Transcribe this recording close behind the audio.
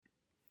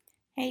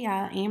Hey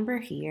y'all, Amber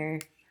here,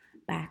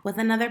 back with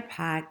another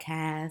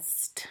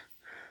podcast.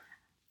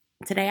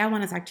 Today I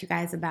want to talk to you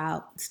guys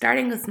about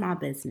starting a small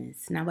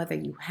business. Now, whether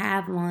you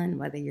have one,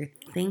 whether you're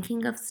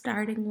thinking of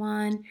starting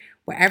one,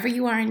 wherever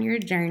you are in your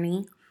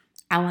journey,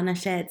 I want to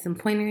shed some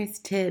pointers,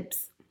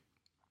 tips,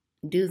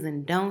 do's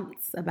and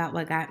don'ts about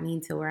what got me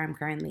to where I'm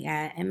currently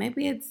at, and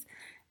maybe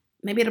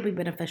it'll be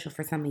beneficial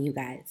for some of you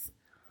guys.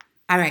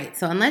 All right,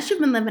 so unless you've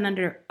been living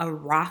under a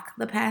rock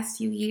the past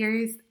few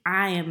years,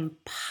 I am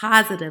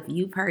positive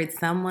you've heard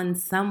someone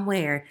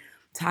somewhere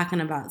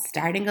talking about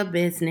starting a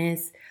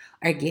business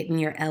or getting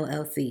your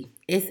LLC.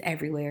 It's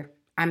everywhere.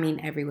 I mean,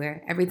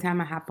 everywhere. Every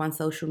time I hop on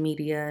social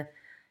media,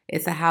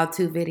 it's a how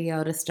to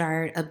video to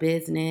start a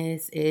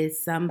business,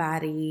 it's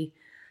somebody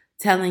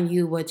telling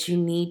you what you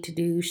need to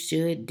do,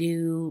 should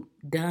do,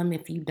 dumb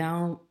if you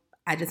don't.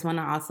 I just want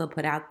to also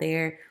put out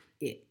there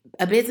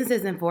a business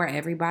isn't for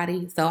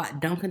everybody. So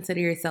don't consider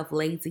yourself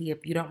lazy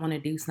if you don't want to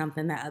do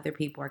something that other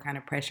people are kind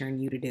of pressuring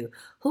you to do.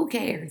 Who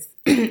cares?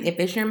 If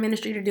it's your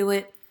ministry to do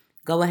it,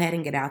 go ahead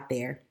and get out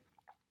there.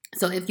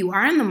 So if you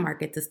are in the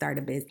market to start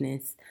a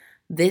business,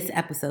 this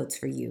episode's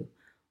for you.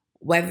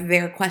 Whether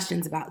there are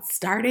questions about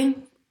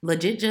starting,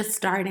 legit just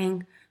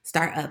starting,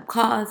 startup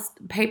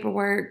cost,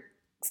 paperwork,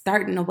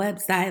 starting a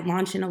website,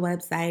 launching a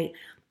website,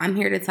 I'm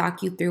here to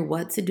talk you through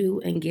what to do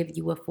and give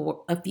you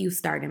a few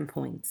starting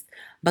points.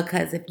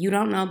 Because if you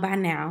don't know by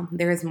now,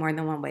 there is more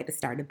than one way to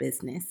start a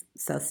business.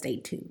 So stay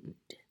tuned.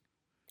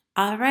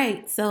 All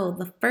right, so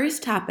the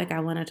first topic I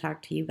want to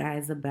talk to you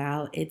guys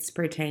about, it's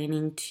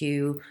pertaining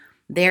to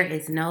there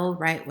is no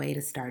right way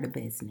to start a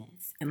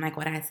business. And like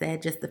what I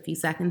said just a few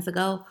seconds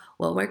ago,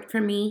 what worked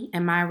for me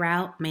and my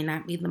route may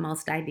not be the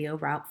most ideal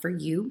route for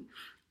you,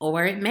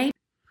 or it may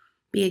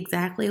be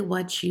exactly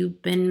what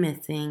you've been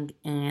missing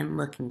and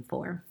looking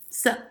for.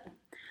 So,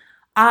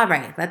 all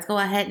right, let's go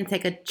ahead and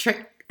take a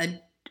trip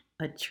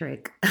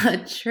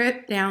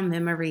down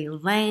memory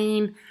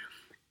lane.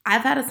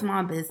 I've had a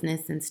small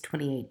business since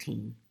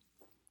 2018.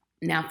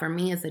 Now, for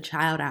me as a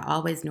child, I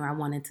always knew I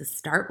wanted to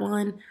start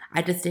one.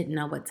 I just didn't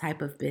know what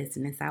type of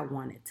business I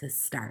wanted to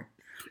start.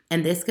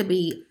 And this could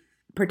be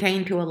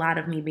pertain to a lot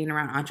of me being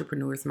around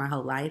entrepreneurs my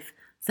whole life.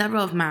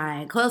 Several of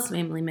my close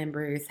family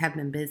members have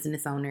been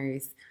business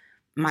owners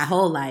my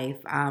whole life,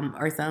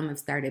 or some have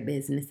started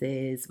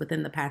businesses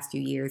within the past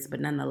few years, but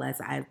nonetheless,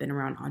 I've been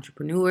around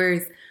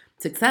entrepreneurs,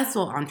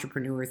 successful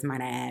entrepreneurs,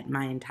 might I add,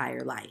 my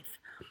entire life.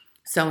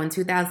 So in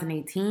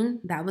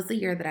 2018, that was the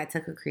year that I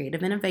took a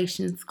creative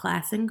innovations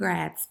class in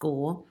grad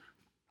school.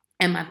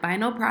 And my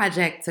final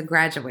project to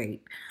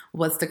graduate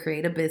was to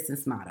create a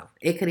business model.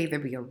 It could either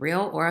be a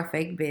real or a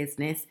fake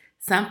business,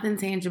 something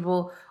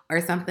tangible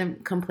or something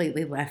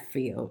completely left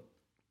field.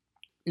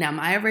 Now,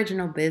 my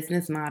original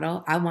business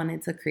model, I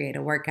wanted to create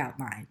a workout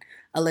line,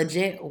 a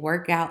legit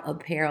workout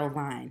apparel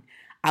line.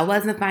 I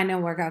wasn't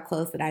finding workout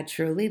clothes that I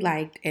truly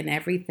liked, and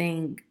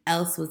everything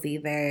else was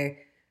either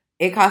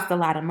it cost a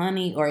lot of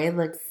money or it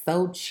looked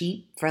so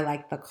cheap for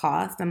like the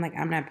cost. I'm like,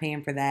 I'm not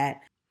paying for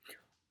that.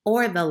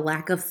 Or the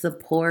lack of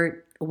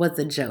support was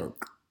a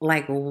joke.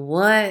 Like,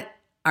 what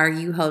are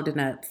you holding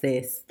up,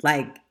 sis?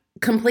 Like,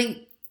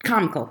 complete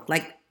comical.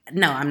 Like,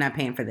 no, I'm not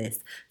paying for this.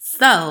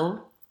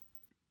 So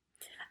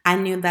I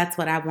knew that's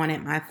what I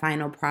wanted my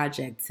final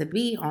project to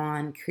be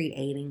on,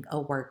 creating a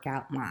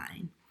workout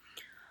line.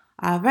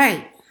 All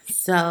right.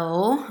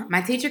 So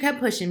my teacher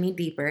kept pushing me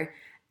deeper,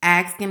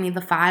 asking me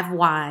the five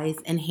whys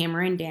and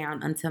hammering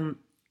down until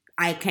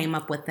I came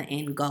up with the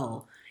end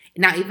goal.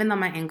 Now, even though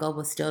my end goal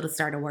was still to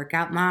start a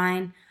workout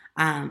line,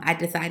 I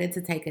decided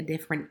to take a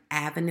different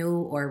avenue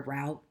or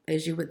route,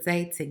 as you would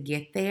say, to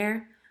get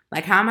there.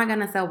 Like, how am I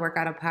going to sell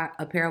workout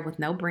apparel with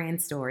no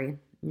brand story,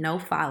 no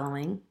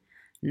following,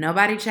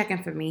 nobody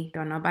checking for me,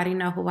 don't nobody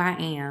know who I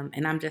am,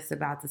 and I'm just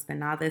about to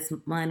spend all this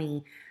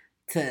money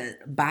to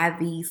buy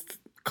these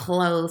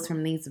clothes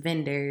from these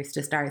vendors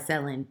to start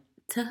selling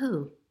to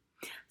who?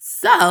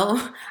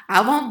 So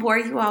I won't bore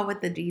you all with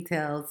the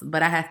details,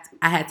 but I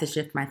had to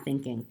shift my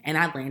thinking, and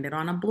I landed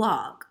on a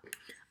blog,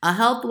 a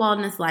health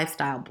wellness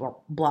lifestyle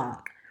blog,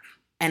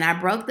 and I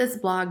broke this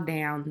blog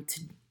down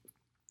to.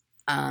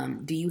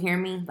 Do you hear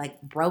me? Like,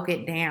 broke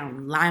it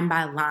down line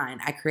by line.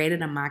 I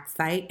created a mock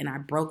site and I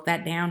broke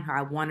that down how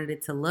I wanted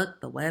it to look,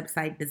 the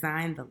website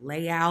design, the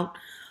layout,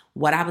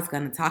 what I was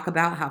going to talk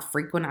about, how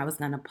frequent I was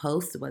going to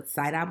post, what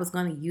site I was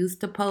going to use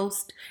to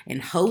post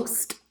and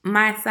host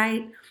my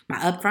site, my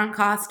upfront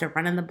cost to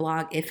running the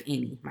blog, if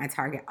any, my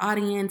target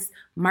audience,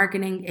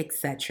 marketing,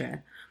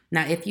 etc.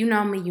 Now, if you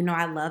know me, you know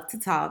I love to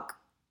talk,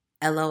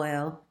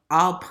 LOL,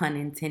 all pun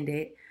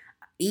intended,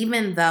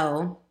 even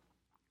though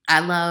I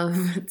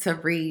love to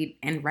read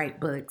and write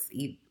books.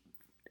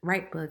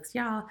 Write books,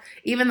 y'all.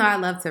 Even though I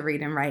love to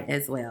read and write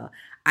as well,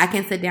 I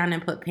can sit down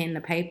and put pen to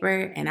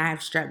paper, and I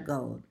have struck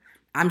gold.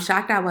 I'm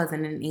shocked I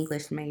wasn't an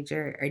English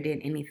major or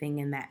did anything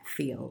in that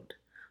field.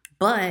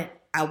 But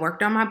I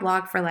worked on my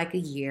blog for like a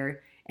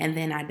year, and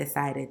then I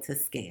decided to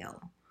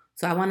scale.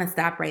 So I want to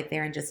stop right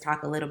there and just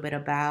talk a little bit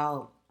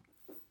about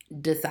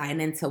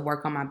deciding to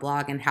work on my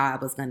blog and how I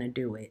was going to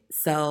do it.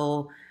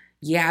 So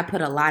yeah, I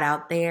put a lot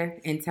out there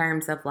in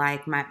terms of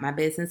like my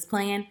business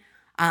plan.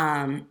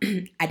 I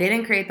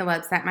didn't create the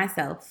website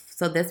myself.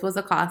 So this was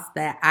a cost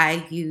that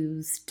I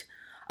used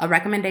a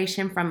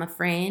recommendation from a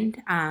friend.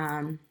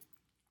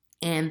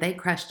 And they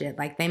crushed it.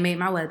 Like they made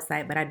my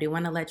website, but I do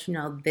want to let you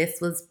know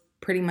this was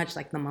pretty much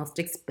like the most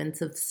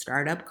expensive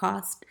startup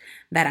cost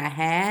that I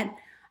had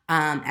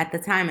at the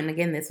time. And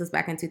again, this was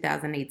back in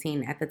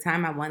 2018. At the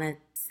time, I want to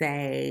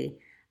say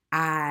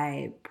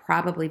I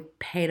probably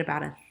paid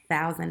about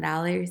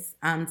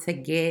 $1,000 to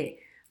get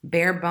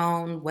bare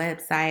bone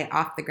website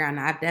off the ground.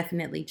 Now, I've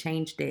definitely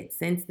changed it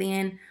since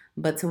then,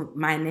 but to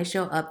my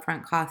initial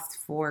upfront cost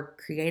for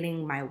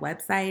creating my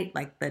website,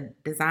 like the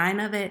design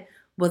of it,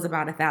 was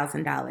about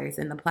 $1,000,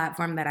 and the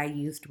platform that I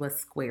used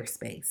was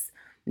Squarespace.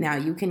 Now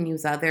you can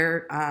use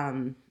other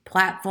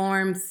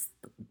platforms.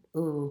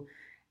 Ooh,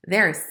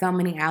 there are so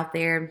many out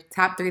there.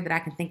 Top three that I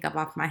can think of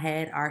off my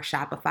head are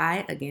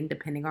Shopify. Again,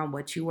 depending on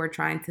what you are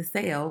trying to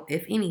sell,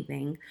 if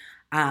anything,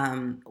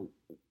 um,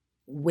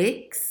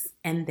 Wix,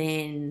 and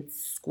then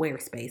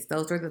Squarespace.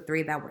 Those are the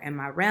three that were in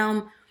my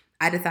realm.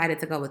 I decided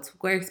to go with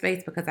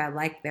Squarespace because I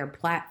liked their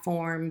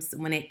platforms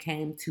when it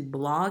came to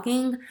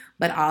blogging,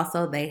 but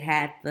also they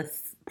had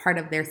this part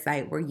of their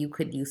site where you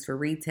could use for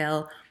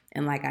retail.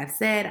 And like I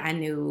said, I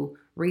knew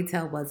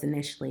retail was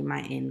initially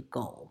my end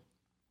goal.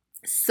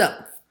 So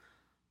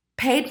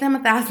paid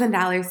them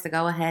 $1,000 to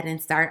go ahead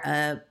and start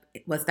up.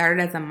 It was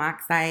started as a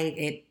mock site.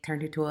 It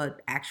turned into an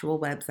actual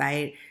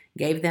website.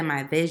 Gave them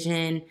my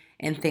vision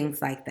and things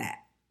like that.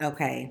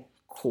 Okay,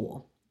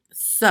 cool.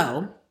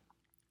 So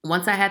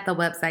once I had the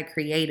website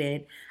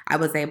created, I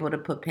was able to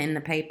put pen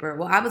to paper.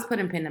 Well, I was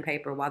putting pen to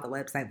paper while the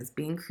website was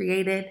being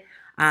created,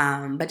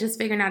 but just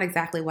figuring out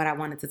exactly what I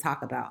wanted to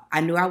talk about. I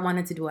knew I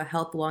wanted to do a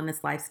health,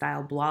 wellness,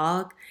 lifestyle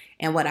blog.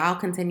 And what I'll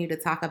continue to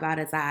talk about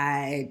as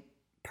I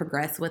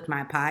progress with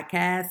my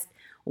podcast,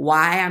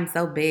 why I'm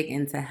so big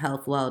into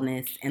health,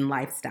 wellness, and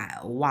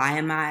lifestyle.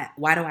 Why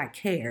do I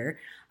care?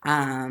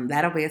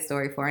 That'll be a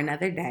story for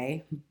another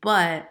day.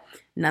 But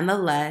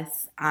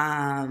nonetheless,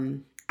 I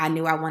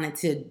knew I wanted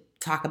to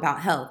talk about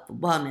health,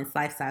 wellness,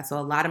 lifestyle. So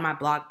a lot of my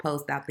blog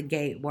posts out the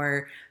gate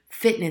were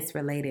fitness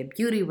related,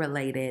 beauty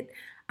related,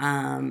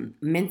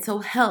 mental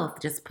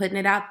health, just putting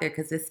it out there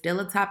because it's still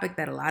a topic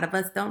that a lot of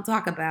us don't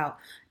talk about.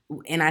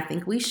 And I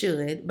think we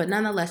should, but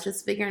nonetheless,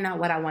 just figuring out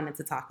what I wanted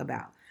to talk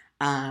about.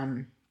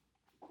 Um,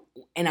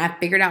 and I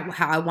figured out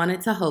how I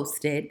wanted to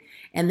host it.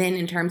 And then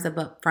in terms of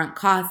upfront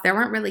costs, there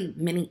weren't really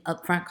many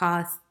upfront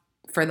costs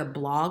for the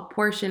blog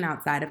portion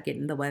outside of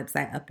getting the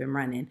website up and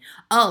running.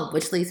 Oh,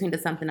 which leads me to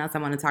something else I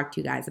want to talk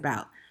to you guys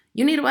about.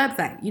 You need a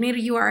website. You need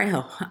a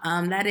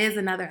URL. That is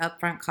another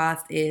upfront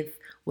cost if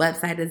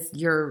website is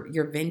your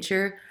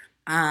venture.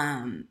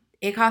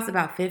 It costs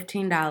about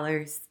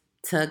 $15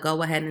 to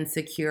go ahead and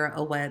secure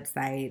a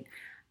website.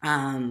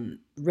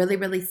 Really,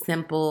 really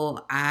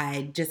simple.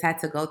 I just had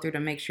to go through to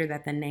make sure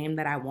that the name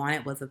that I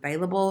wanted was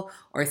available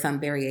or some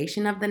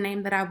variation of the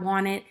name that I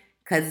wanted.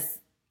 Because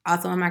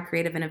also in my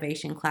creative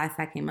innovation class,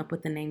 I came up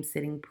with the name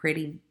Sitting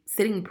Pretty.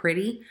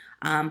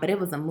 But it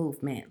was a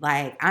movement.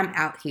 Like I'm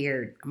out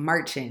here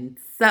marching.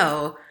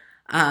 So,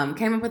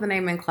 came up with a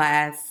name in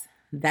class.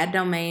 That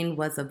domain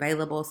was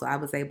available, so I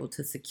was able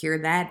to secure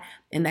that.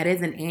 And that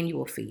is an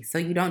annual fee. So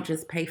you don't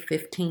just pay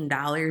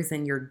 $15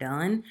 and you're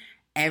done.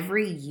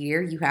 Every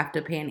year you have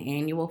to pay an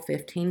annual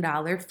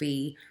 $15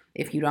 fee.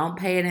 If you don't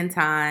pay it in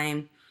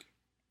time,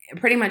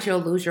 pretty much you'll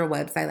lose your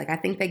website. Like I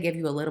think they give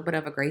you a little bit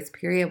of a grace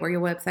period where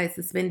your website's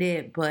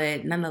suspended,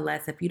 but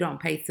nonetheless, if you don't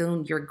pay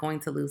soon, you're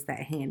going to lose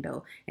that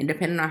handle. And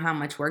depending on how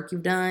much work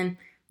you've done,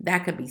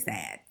 that could be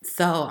sad.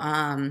 So,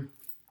 a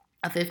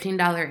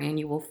 $15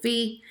 annual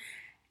fee.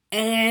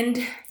 And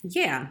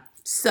yeah,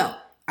 so,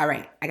 all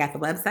right, I got the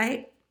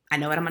website. I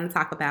know what I'm going to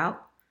talk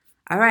about.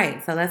 All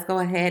right, so let's go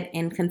ahead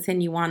and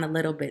continue on a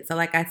little bit. So,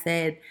 like I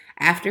said,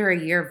 after a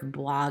year of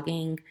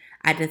blogging,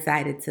 I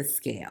decided to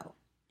scale.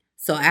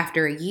 So,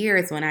 after a year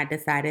is when I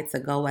decided to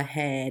go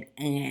ahead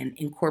and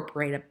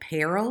incorporate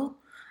apparel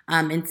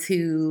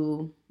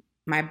into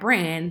my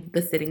brand,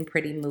 the Sitting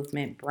Pretty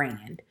Movement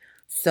brand.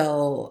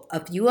 So,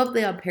 a few of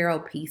the apparel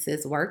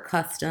pieces were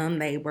custom.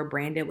 They were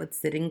branded with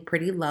Sitting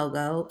Pretty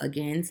logo,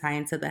 again,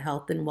 tying to the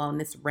health and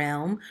wellness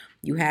realm.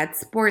 You had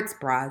sports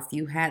bras,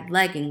 you had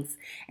leggings,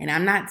 and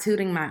I'm not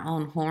tooting my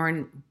own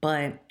horn,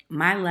 but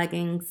my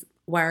leggings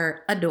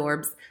were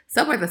adorbs.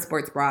 So were the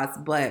sports bras,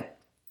 but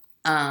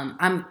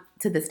I'm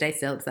to this day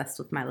still obsessed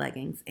with my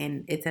leggings,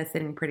 and it says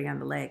Sitting Pretty on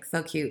the leg.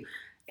 So cute.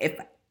 If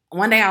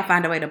one day I'll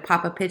find a way to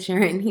pop a picture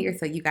in here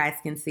so you guys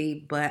can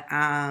see, but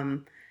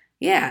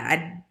yeah,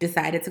 I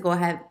decided to go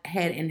ahead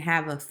and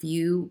have a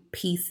few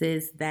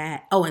pieces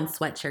that, oh, and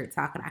sweatshirts,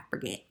 how could I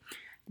forget?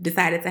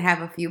 Decided to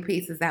have a few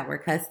pieces that were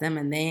custom,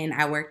 and then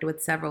I worked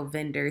with several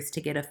vendors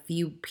to get a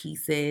few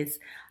pieces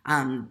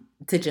to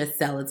just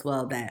sell as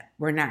well that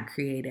were not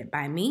created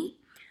by me.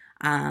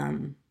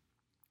 Now,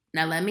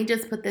 let me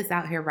just put this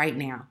out here right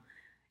now.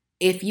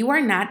 If you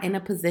are not in a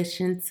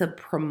position to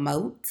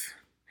promote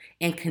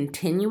and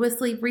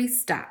continuously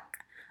restock,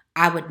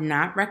 I would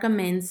not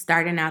recommend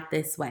starting out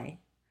this way.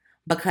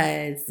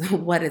 because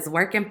what is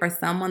working for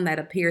someone that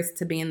appears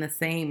to be in the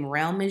same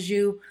realm as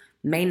you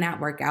may not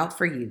work out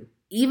for you.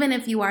 Even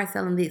if you are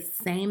selling the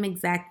same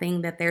exact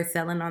thing that they're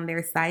selling on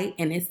their site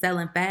and it's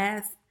selling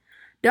fast,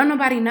 don't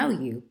nobody know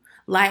you.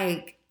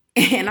 Like,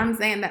 and I'm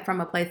saying that from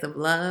a place of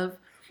love.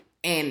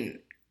 And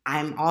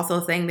I'm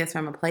also saying this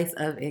from a place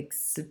of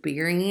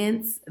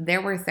experience. There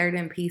were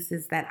certain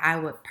pieces that I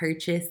would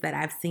purchase that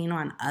I've seen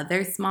on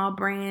other small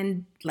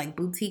brand, like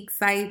boutique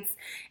sites,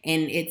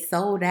 and it's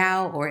sold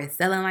out or it's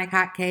selling like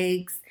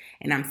hotcakes.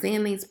 And I'm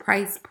seeing these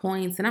price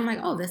points, and I'm like,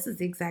 oh, this is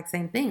the exact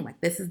same thing.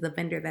 Like, this is the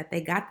vendor that they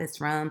got this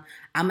from.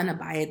 I'm going to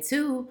buy it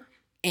too.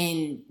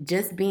 And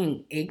just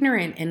being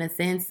ignorant in a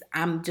sense,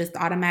 I'm just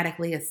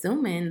automatically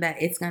assuming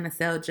that it's going to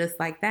sell just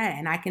like that.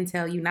 And I can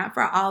tell you, not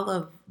for all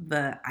of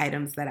the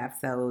items that I've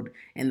sold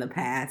in the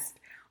past,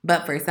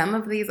 but for some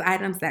of these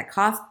items that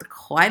cost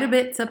quite a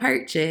bit to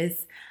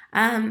purchase,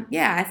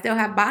 yeah, I still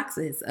have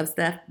boxes of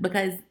stuff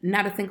because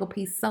not a single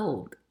piece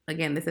sold.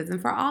 Again, this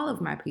isn't for all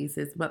of my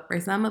pieces, but for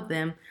some of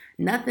them,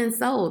 nothing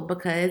sold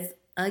because,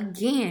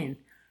 again,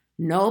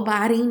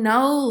 nobody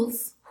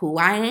knows who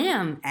I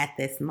am at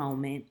this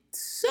moment.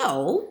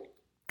 So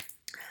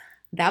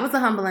that was a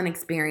humbling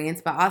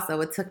experience, but also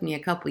it took me a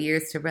couple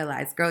years to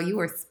realize, girl, you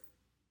were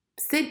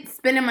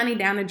spending money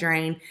down the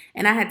drain,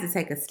 and I had to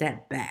take a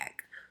step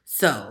back.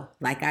 So,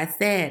 like I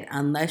said,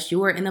 unless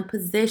you are in a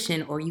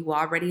position or you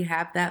already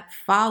have that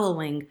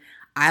following,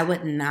 I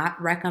would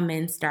not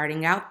recommend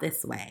starting out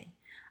this way.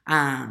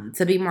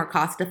 To be more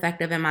cost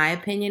effective, in my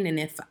opinion, and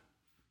if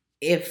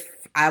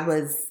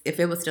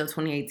it was still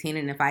 2018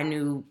 and if I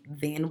knew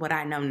then what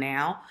I know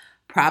now,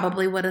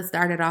 probably would have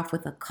started off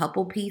with a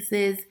couple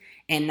pieces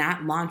and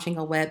not launching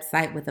a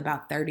website with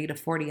about 30 to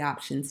 40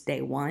 options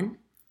day one.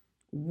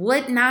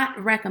 Would not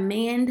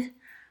recommend.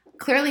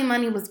 Clearly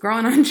money was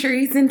growing on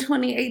trees in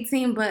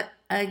 2018, but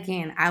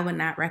again, I would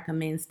not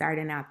recommend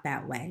starting out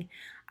that way.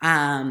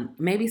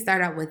 Maybe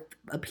start out with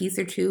a piece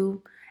or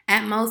two,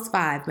 at most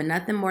five, but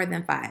nothing more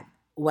than five.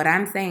 What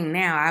I'm saying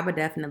now, I would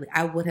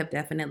have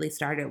definitely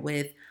started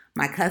with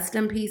my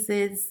custom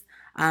pieces,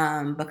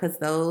 because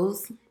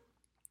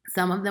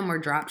some of them were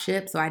drop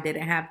shipped, so I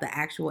didn't have the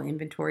actual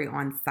inventory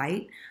on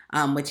site,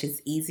 which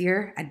is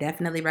easier. I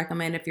definitely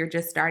recommend if you're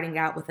just starting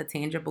out with a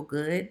tangible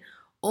good,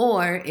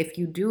 or if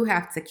you do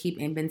have to keep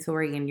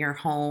inventory in your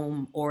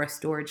home or a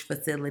storage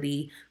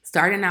facility,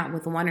 starting out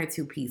with one or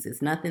two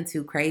pieces, nothing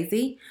too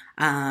crazy,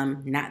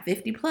 not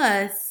 50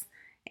 plus.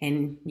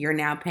 And you're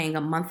now paying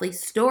a monthly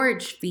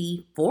storage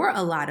fee for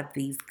a lot of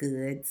these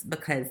goods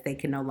because they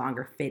can no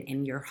longer fit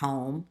in your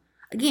home.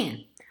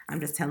 Again, I'm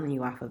just telling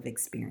you off of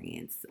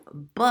experience.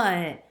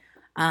 But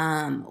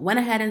went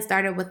ahead and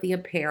started with the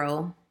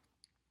apparel.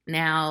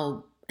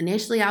 Now,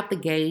 initially out the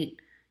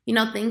gate,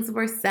 things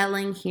were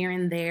selling here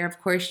and there.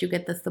 Of course, you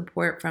get the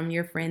support from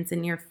your friends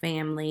and your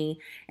family.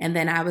 And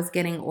then I was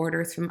getting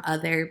orders from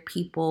other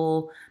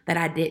people that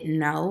I didn't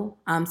know.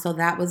 So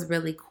that was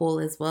really cool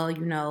as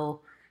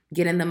well,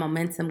 getting the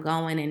momentum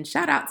going. And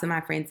shout out to my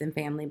friends and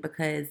family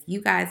because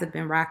you guys have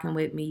been rocking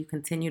with me. You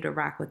continue to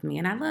rock with me,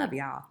 and I love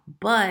y'all.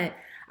 But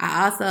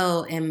I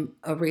also am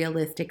a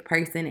realistic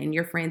person, and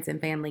your friends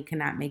and family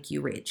cannot make you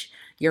rich.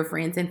 Your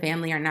friends and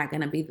family are not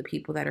going to be the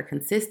people that are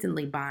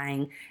consistently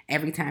buying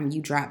every time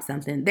you drop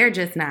something. They're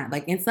just not.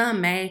 Like, and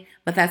some may,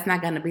 but that's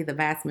not going to be the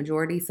vast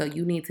majority. So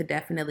you need to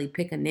definitely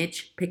pick a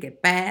niche, pick it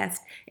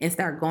fast, and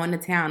start going to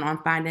town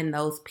on finding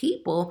those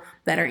people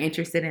that are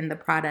interested in the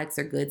products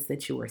or goods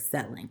that you are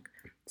selling.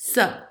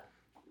 So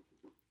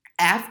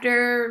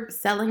after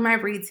selling my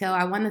retail,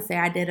 I want to say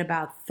I did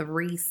about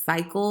 3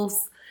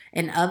 cycles.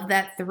 And of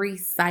that 3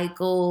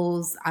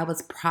 cycles, I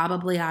was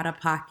probably out of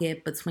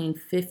pocket between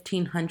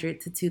 $1,500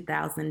 to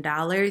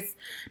 $2,000.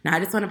 Now, I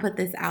just want to put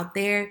this out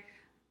there.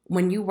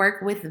 When you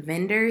work with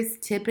vendors,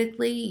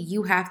 typically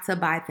you have to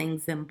buy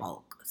things in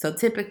bulk. So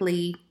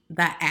typically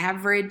the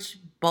average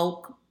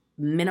bulk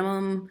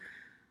minimum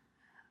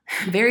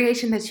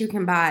variation that you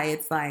can buy,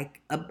 it's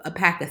like a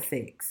pack of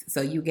 6.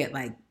 So you get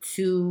like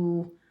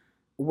 2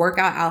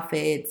 workout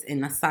outfits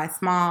in a size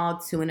small,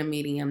 2 in a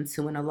medium,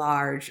 2 in a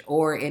large,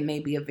 or it may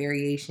be a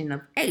variation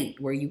of 8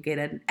 where you get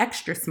an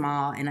extra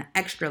small and an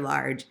extra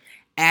large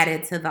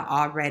added to the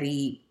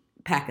already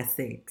pack of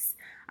 6.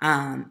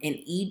 In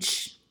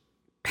each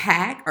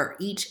pack or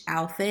each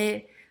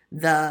outfit,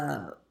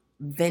 the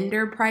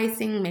vendor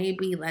pricing may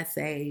be, let's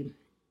say,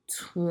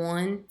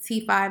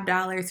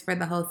 $25 for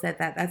the whole set.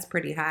 That's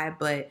pretty high,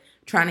 but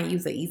trying to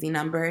use an easy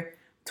number,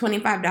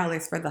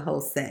 $25 for the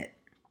whole set.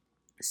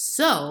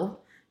 So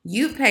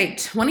you've paid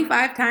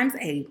 25 times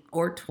 8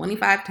 or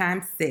 25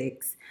 times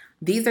 6.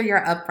 These are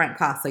your upfront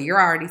costs. So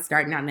you're already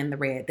starting out in the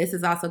red. This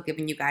is also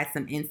giving you guys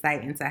some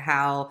insight into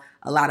how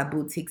a lot of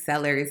boutique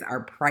sellers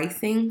are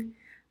pricing.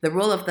 The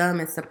rule of thumb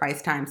is to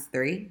price times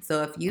 3.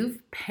 So if you've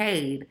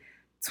paid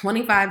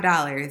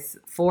 $25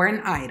 for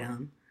an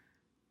item,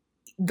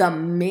 the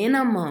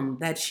minimum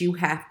that you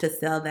have to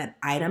sell that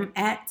item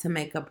at to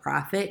make a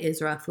profit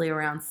is roughly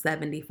around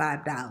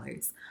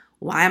 $75.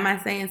 Why am I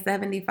saying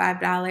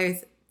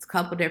 $75? It's a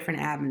couple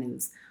different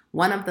avenues.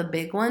 One of the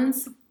big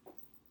ones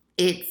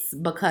It's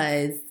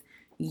because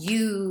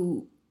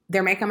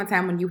there may come a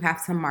time when you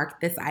have to mark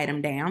this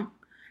item down.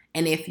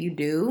 And if you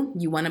do,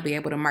 you want to be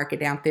able to mark it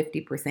down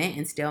 50%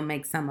 and still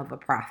make some of a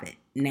profit.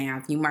 Now,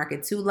 if you mark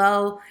it too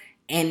low,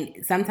 and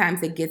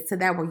sometimes it gets to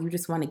that where you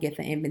just want to get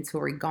the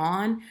inventory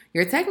gone,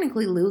 you're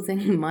technically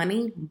losing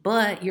money,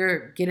 but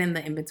you're getting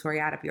the inventory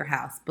out of your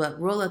house. But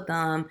rule of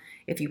thumb,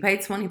 if you pay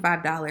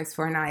 $25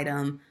 for an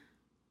item,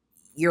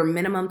 your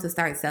minimum to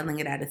start selling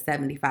it at is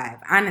 75.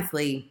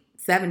 Honestly,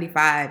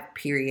 75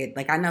 period.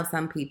 Like I know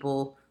some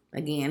people,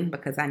 again,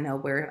 because I know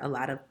where a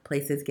lot of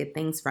places get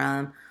things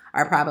from,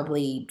 are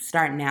probably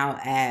starting out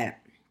at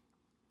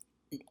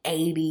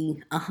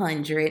 80,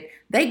 100.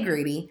 They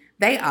greedy.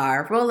 They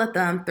are. Rule of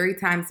thumb, 3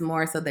 times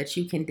more so that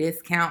you can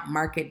discount,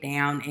 mark it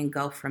down, and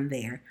go from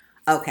there.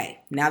 Okay,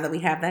 now that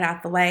we have that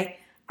out the way,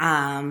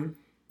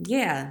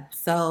 yeah.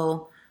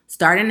 So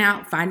starting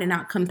out, finding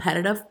out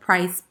competitive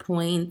price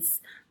points,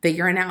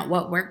 figuring out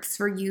what works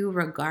for you,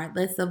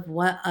 regardless of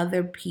what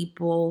other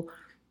people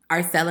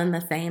are selling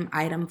the same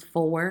item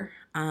for.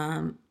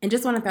 And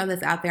just want to throw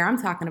this out there.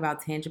 I'm talking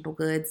about tangible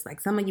goods. Like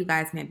some of you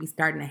guys may be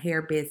starting a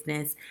hair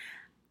business.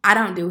 I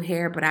don't do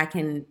hair, but I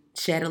can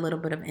shed a little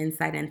bit of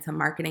insight into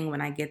marketing when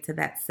I get to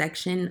that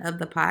section of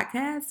the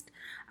podcast.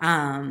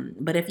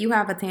 But if you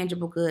have a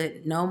tangible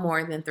good, no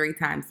more than 3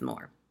 times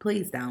more.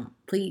 Please don't.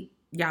 Please,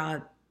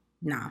 y'all,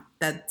 no,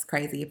 that's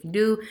crazy. If you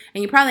do,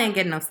 and you probably ain't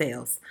getting no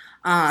sales.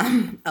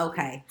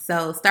 Okay,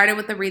 so started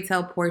with the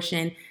retail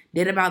portion,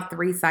 did about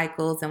 3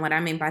 cycles. And what I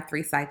mean by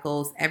 3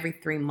 cycles, every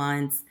 3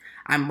 months,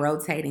 I'm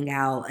rotating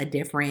out a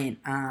different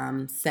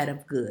set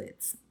of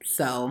goods.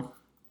 So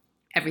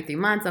every 3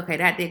 months, okay,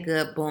 that did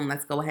good. Boom,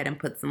 let's go ahead and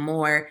put some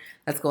more.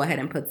 Let's go ahead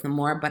and put some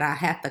more. But I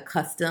have the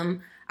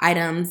custom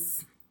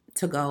items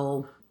to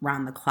go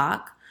round the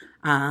clock.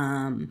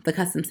 The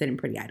custom Sitting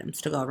Pretty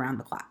items to go around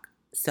the clock.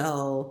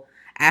 So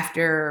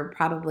after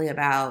probably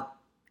about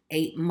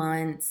 8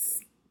 months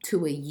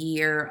to a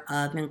year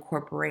of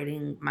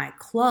incorporating my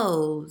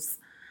clothes,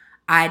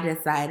 I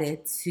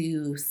decided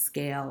to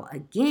scale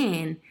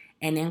again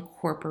and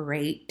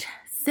incorporate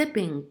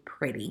Sipping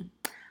Pretty.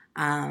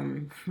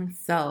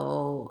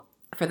 So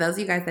for those of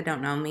you guys that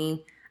don't know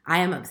me, I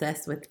am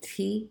obsessed with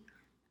tea.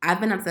 I've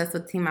been obsessed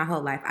with tea my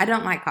whole life. I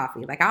don't like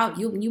coffee. Like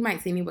you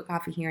might see me with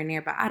coffee here and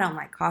there, but I don't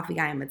like coffee.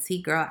 I am a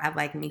tea girl. I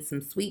like me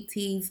some sweet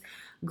teas,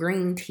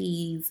 green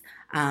teas,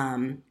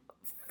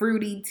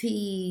 fruity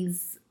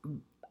teas.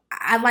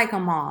 I like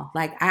them all.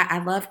 Like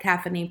I love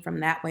caffeine from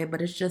that way,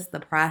 but it's just the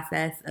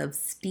process of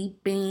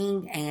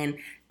steeping and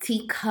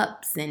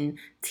teacups and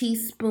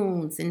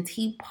teaspoons and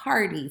tea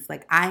parties.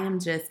 Like I am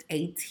just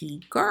a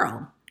tea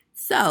girl.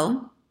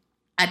 So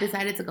I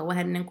decided to go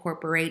ahead and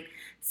incorporate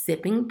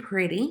Sipping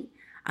Pretty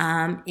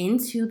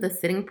into the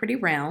Sitting Pretty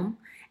realm,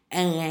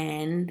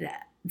 and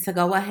to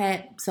go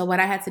ahead. So what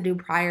I had to do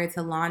prior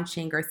to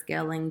launching or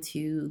scaling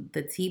to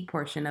the tea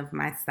portion of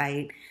my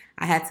site,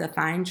 I had to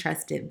find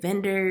trusted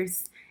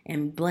vendors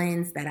and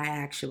blends that I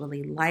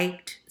actually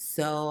liked.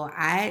 So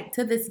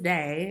to this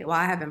day, well,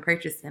 I haven't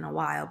purchased in a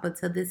while, but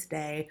to this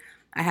day,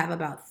 I have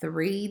about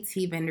 3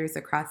 tea vendors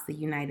across the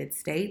United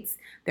States.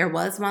 There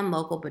was one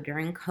local, but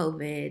during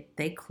COVID,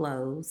 they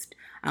closed,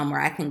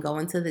 where I can go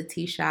into the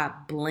tea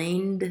shop,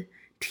 blend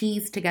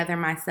teas together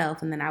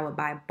myself, and then I would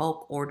buy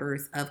bulk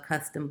orders of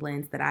custom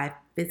blends that I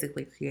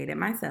physically created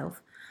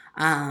myself.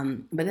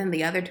 But then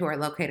the other 2 are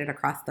located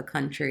across the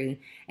country,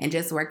 and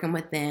just working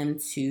with them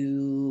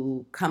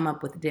to come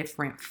up with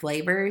different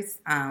flavors.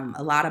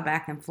 A lot of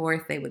back and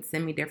forth. They would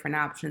send me different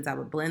options. I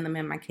would blend them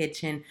in my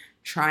kitchen,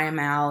 try them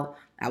out.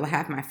 I would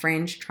have my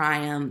friends try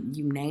them,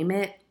 you name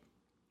it.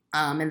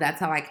 And that's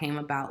how I came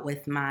about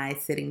with my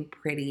Sitting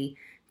Pretty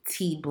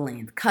tea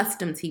blends,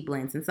 custom tea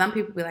blends. And some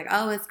people be like,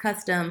 oh, it's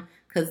custom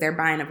because they're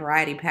buying a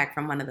variety pack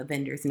from one of the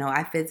vendors. No,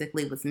 I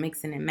physically was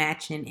mixing and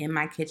matching in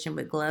my kitchen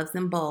with gloves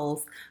and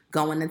bowls,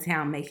 going to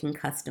town making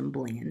custom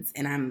blends.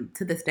 And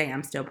to this day,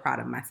 I'm still proud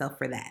of myself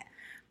for that.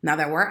 Now,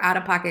 there were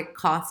out-of-pocket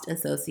costs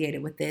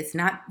associated with this,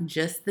 not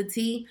just the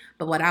tea,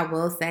 but what I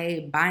will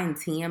say, buying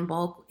tea in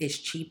bulk is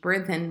cheaper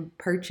than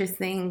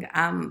purchasing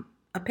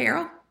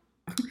apparel.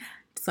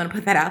 Just want to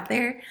put that out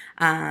there.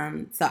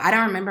 So I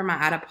don't remember my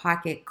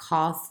out-of-pocket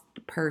cost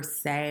per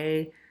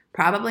se.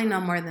 Probably no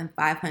more than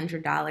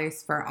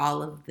 $500 for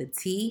all of the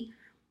tea.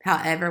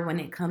 However, when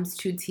it comes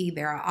to tea,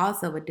 there are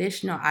also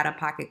additional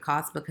out-of-pocket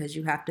costs because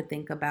you have to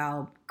think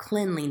about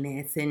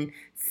cleanliness and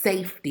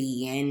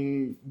safety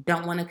and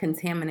don't want to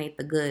contaminate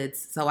the goods.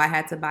 So I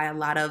had to buy a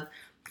lot of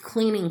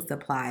cleaning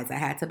supplies. I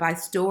had to buy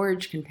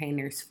storage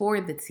containers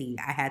for the tea.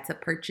 I had to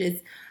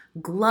purchase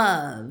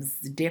gloves,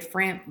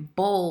 different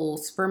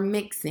bowls for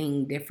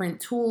mixing,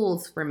 different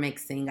tools for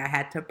mixing. I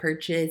had to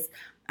purchase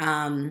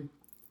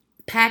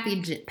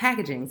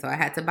packaging. So I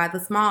had to buy the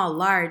small,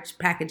 large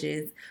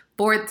packages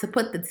to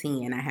put the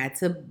tea in. I had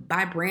to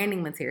buy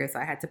branding material. So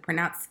I had to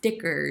print out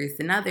stickers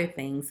and other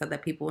things so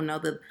that people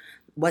know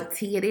what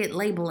tea it is,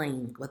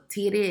 labeling, what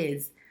tea it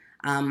is.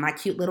 my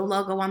cute little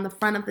logo on the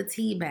front of the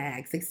tea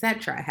bags,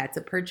 etc. I had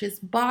to purchase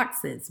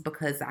boxes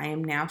because I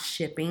am now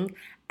shipping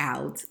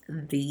out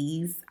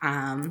these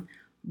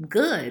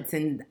goods.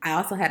 And I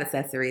also had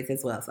accessories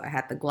as well. So I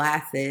had the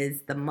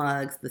glasses, the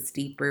mugs, the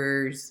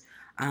steepers,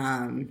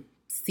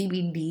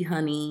 CBD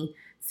honey,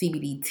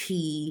 CBD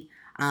tea.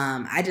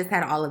 I just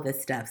had all of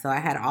this stuff. So I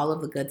had all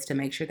of the goods to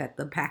make sure that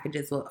the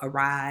packages will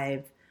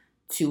arrive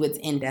to its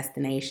end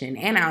destination.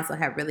 And I also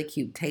have really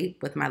cute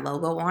tape with my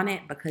logo on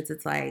it because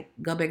it's like,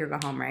 go big or go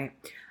home, right?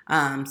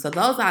 So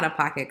those out of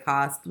pocket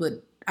costs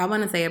would, I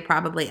want to say it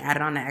probably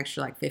added on an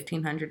extra like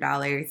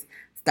 $1,500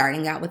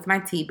 starting out with my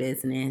tea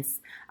business.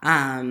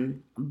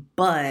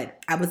 But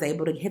I was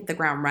able to hit the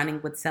ground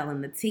running with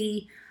selling the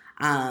tea.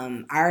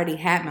 I already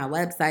had my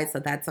website, so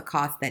that's a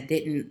cost that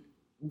didn't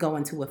go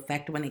into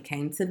effect when it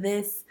came to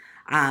this.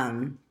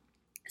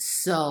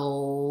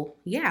 So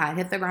yeah, I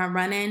hit the ground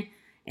running.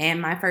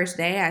 And my first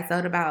day, I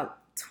sold about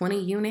 20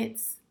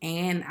 units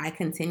and I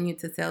continued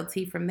to sell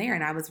tea from there.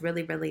 And I was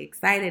really, really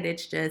excited.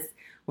 It's just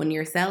when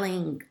you're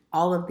selling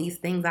all of these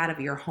things out of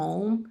your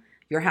home,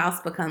 your house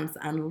becomes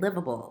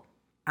unlivable.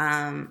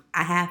 I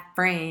have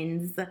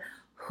friends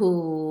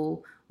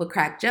who would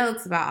crack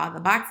jokes about all the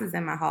boxes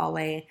in my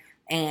hallway,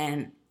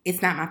 and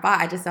it's not my fault.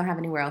 I just don't have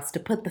anywhere else to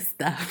put the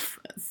stuff.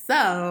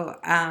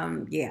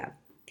 Yeah.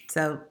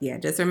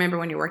 Just remember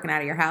when you're working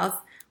out of your house,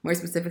 more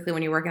specifically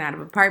when you're working out of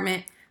an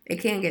apartment, it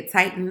can get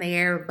tight in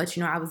there, but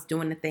I was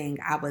doing the thing.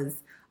 I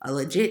was a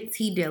legit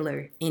tea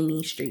dealer in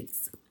these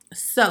streets.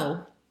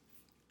 So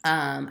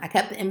I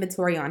kept the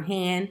inventory on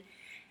hand.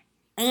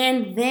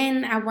 And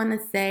then I want to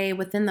say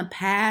within the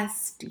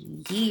past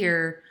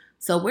year,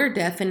 so we're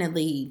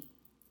definitely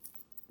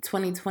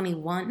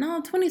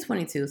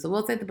 2022. So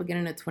we'll say at the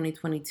beginning of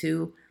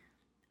 2022,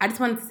 I just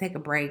wanted to take a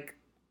break.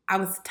 I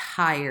was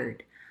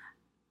tired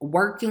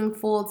working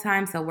full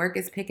time. So work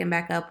is picking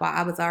back up while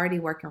I was already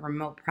working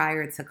remote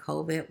prior to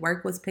COVID.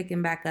 Work was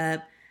picking back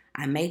up.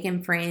 I'm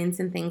making friends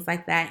and things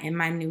like that in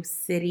my new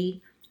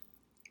city.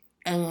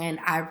 And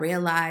I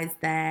realized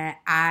that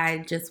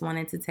I just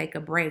wanted to take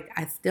a break.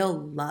 I still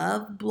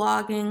love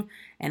blogging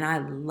and I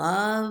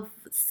love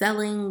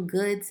selling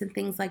goods and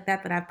things like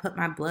that I put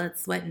my blood,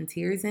 sweat, and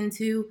tears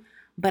into.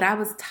 But I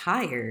was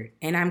tired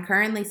and I'm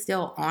currently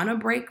still on a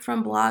break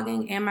from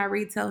blogging and my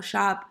retail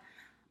shop.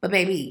 But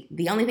baby,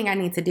 the only thing I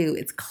need to do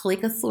is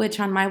click a switch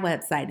on my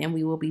website and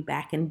we will be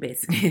back in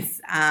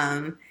business.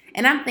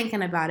 And I'm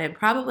thinking about it,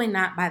 probably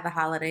not by the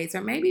holidays,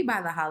 or maybe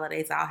by the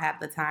holidays I'll have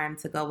the time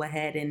to go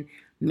ahead and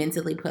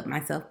mentally put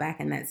myself back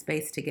in that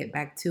space to get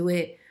back to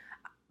it.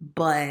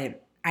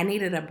 But I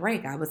needed a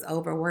break. I was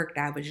overworked.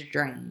 I was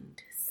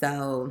drained.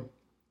 So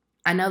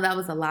I know that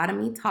was a lot of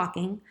me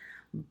talking,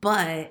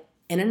 but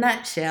in a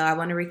nutshell, I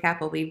want to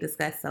recap what we've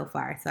discussed so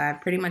far. So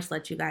I've pretty much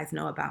let you guys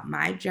know about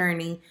my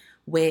journey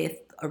with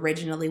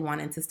originally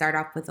wanting to start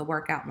off with a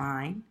workout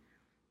line.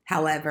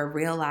 However,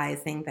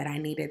 realizing that I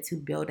needed to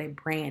build a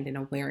brand and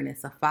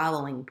awareness, a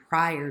following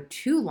prior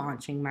to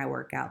launching my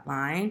workout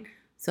line.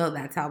 So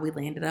that's how we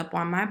landed up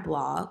on my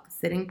blog,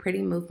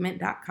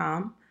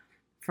 sittingprettymovement.com.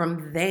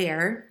 From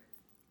there,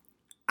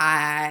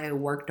 I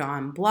worked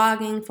on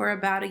blogging for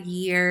about a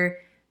year.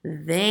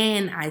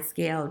 Then I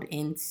scaled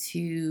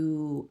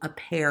into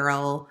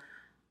apparel.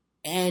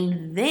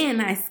 And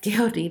then I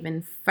scaled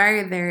even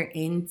further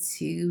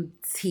into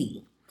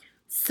tea.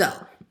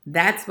 So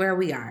that's where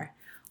we are.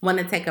 Want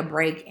to take a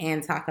break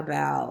and talk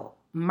about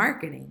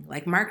marketing,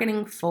 like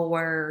marketing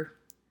for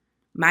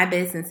my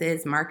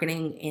businesses,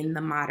 marketing in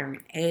the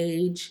modern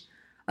age.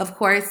 Of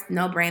course,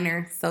 no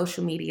brainer,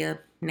 social media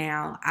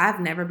now. I've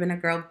never been a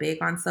girl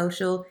big on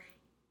social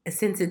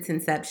since its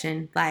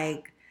inception.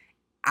 Like,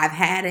 I've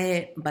had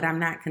it, but I'm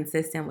not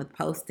consistent with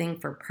posting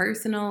for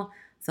personal.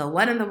 So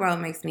what in the world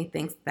makes me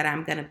think that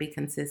I'm going to be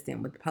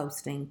consistent with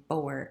posting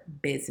for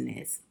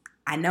business?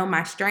 I know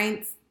my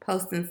strengths.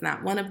 Posting's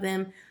not one of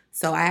them.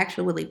 So I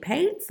actually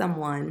paid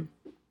someone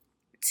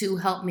to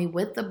help me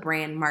with the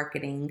brand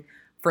marketing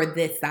for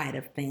this side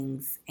of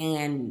things.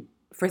 And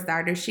for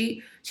starters,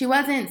 she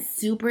wasn't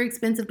super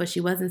expensive, but she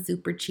wasn't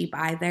super cheap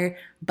either.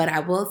 But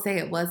I will say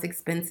it was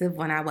expensive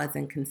when I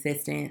wasn't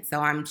consistent.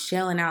 So I'm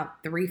shelling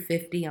out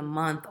 $350 a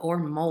month or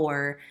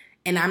more,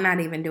 and I'm not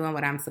even doing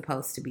what I'm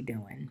supposed to be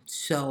doing.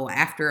 So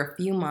after a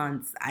few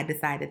months, I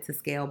decided to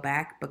scale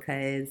back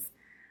because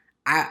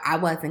I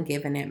wasn't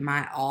giving it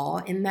my all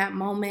in that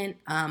moment.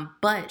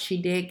 But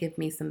she did give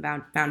me some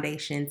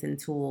foundations and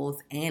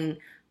tools and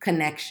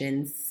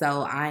connections.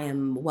 So I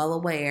am well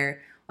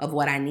aware of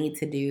what I need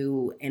to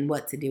do and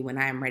what to do when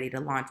I am ready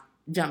to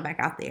jump back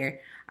out there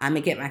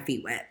and get my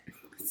feet wet.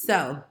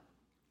 So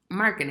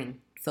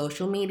marketing,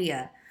 social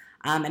media.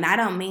 And I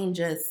don't mean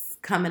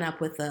just coming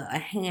up with a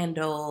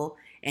handle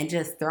and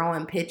just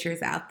throwing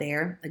pictures out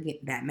there. Again,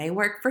 that may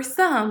work for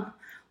some,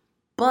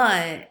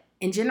 but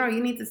in general,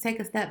 you need to take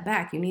a step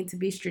back. You need to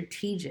be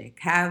strategic,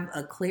 have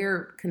a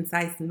clear,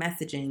 concise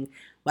messaging,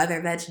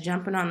 whether that's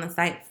jumping on the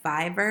site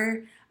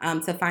Fiverr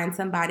to find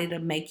somebody to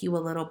make you a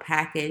little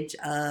package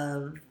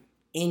of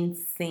in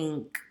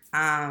sync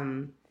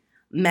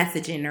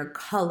messaging or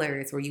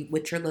colors where you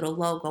with your little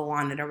logo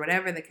on it or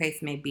whatever the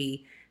case may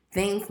be.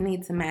 Things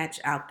need to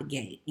match out the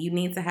gate. You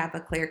need to have a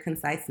clear,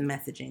 concise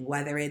messaging,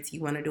 whether it's you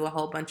want to do a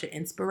whole bunch of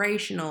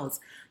inspirationals,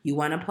 you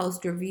want to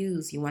post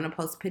reviews, you want to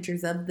post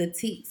pictures of the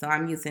tea. So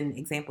I'm using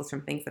examples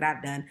from things that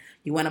I've done.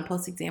 You want to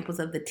post examples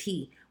of the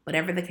tea,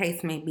 whatever the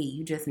case may be.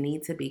 You just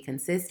need to be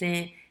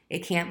consistent. It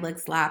can't look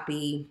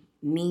sloppy.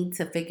 Need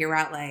to figure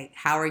out like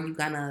how are you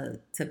gonna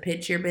to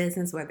pitch your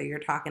business, whether you're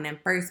talking in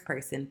first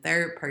person,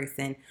 third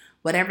person,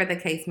 whatever the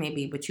case may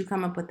be. But you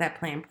come up with that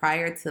plan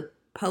prior to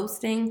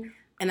posting,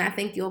 and I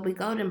think you'll be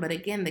golden. But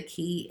again, the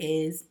key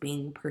is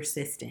being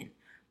persistent.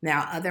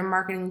 Now, other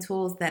marketing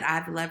tools that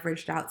I've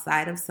leveraged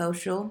outside of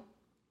social,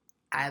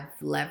 I've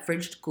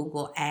leveraged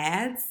Google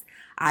Ads.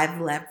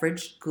 I've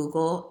leveraged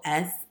Google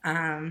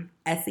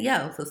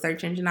SEO, so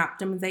search engine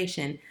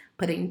optimization,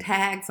 putting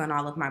tags on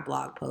all of my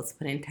blog posts,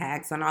 putting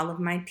tags on all of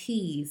my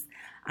teas,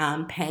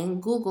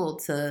 paying Google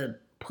to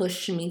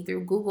push me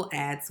through Google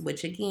Ads,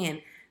 which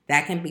again,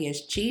 that can be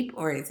as cheap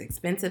or as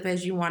expensive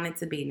as you want it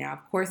to be. Now,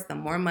 of course, the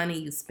more money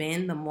you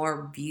spend, the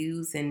more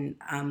views and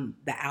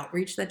the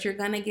outreach that you're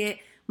going to get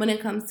when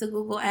it comes to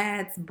Google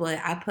Ads. But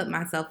I put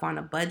myself on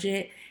a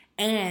budget.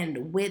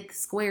 And with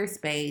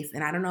Squarespace,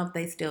 and I don't know if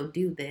they still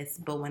do this,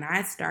 but when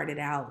I started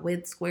out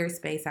with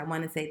Squarespace, I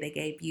want to say they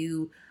gave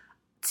you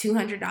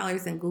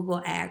 $200 in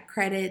Google ad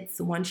credits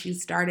once you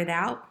started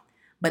out.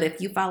 But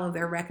if you follow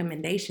their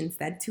recommendations,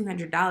 that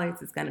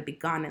 $200 is going to be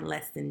gone in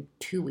less than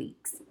 2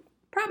 weeks.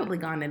 Probably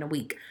gone in a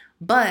week.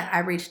 But I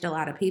reached a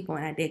lot of people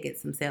and I did get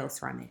some sales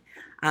from it.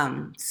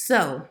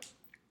 So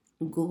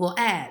Google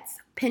Ads,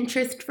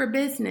 Pinterest for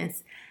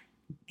Business.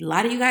 A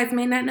lot of you guys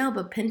may not know,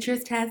 but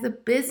Pinterest has a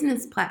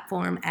business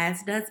platform,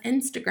 as does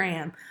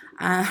Instagram.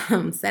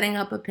 Setting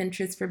up a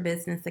Pinterest for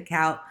Business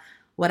account.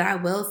 What I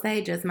will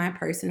say, just my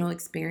personal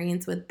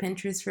experience with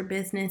Pinterest for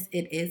Business,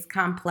 it is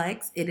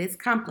complex, it is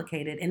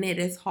complicated, and it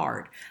is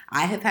hard.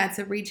 I have had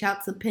to reach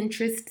out to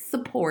Pinterest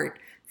support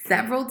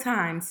several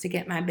times to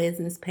get my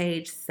business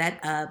page set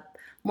up,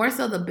 more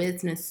so the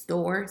business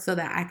store, so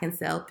that I can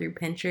sell through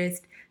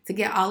Pinterest, to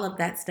get all of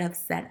that stuff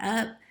set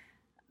up.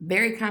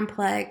 Very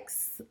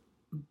complex.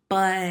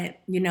 But,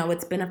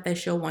 it's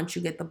beneficial once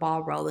you get the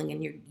ball rolling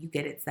and you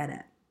get it set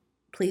up.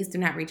 Please do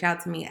not reach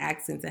out to me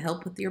asking to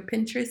help with your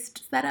Pinterest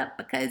setup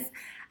because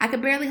I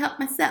could barely help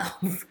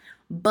myself.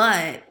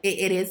 But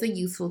it is a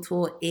useful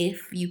tool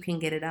if you can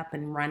get it up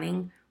and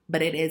running.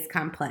 But it is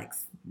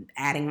complex,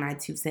 adding my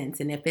 2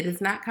 cents. And if it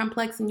is not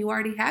complex and you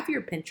already have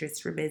your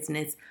Pinterest for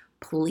Business,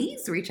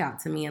 please reach out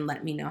to me and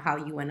let me know how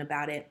you went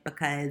about it.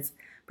 Because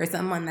for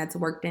someone that's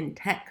worked in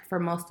tech for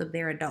most of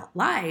their adult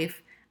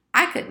life,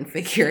 I couldn't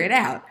figure it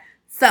out.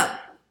 So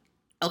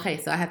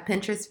I have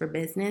Pinterest for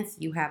Business.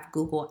 You have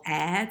Google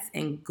Ads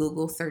and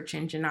Google Search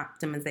Engine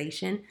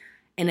Optimization.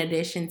 In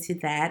addition to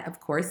that, of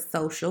course,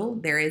 social.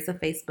 There is a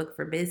Facebook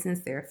for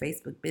Business. There are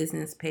Facebook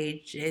business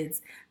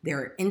pages. There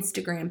are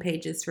Instagram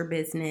pages for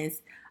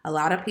business. A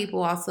lot of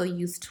people also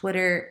use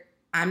Twitter.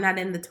 I'm not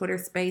in the Twitter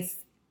space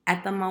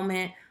at the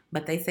moment,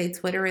 but they say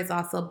Twitter is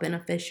also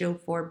beneficial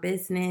for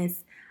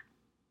business.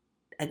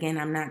 Again,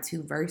 I'm not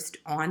too versed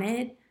on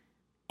it.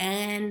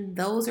 And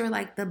those are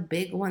like the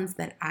big ones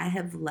that I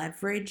have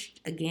leveraged.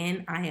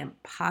 Again, I am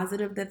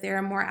positive that there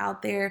are more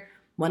out there.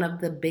 One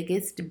of the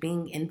biggest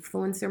being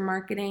influencer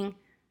marketing.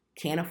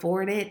 Can't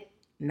afford it.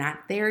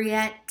 Not there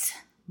yet.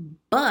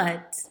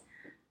 But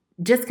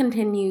just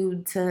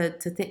continue to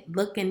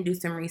look and do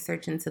some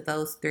research into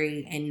those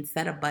three and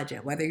set a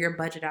budget. Whether your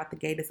budget out the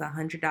gate is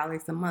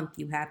 $100 a month,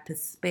 you have to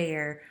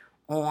spare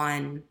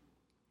on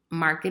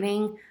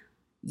marketing.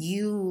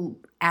 You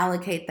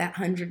allocate that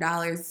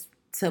 $100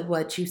 to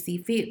what you see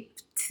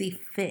fit,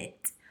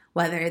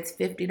 whether it's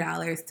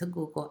 $50 to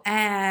Google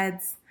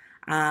Ads,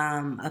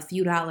 a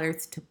few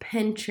dollars to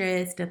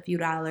Pinterest, a few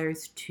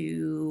dollars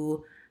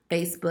to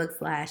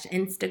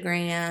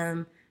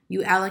Facebook/Instagram.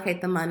 You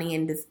allocate the money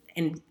in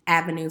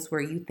avenues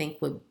where you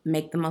think would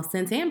make the most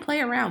sense and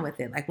play around with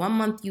it. Like one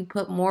month you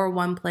put more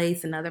one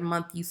place, another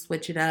month you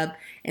switch it up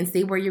and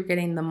see where you're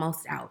getting the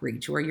most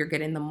outreach, where you're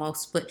getting the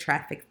most foot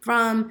traffic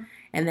from.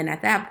 And then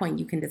at that point,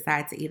 you can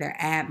decide to either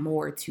add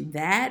more to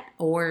that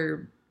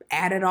or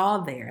add it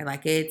all there.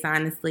 Like it's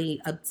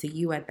honestly up to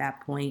you at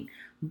that point.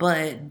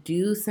 But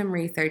do some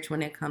research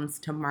when it comes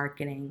to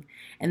marketing.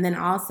 And then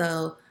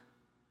also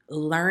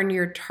learn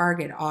your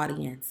target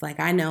audience. Like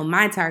I know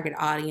my target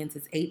audience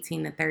is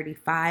 18 to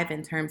 35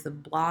 in terms of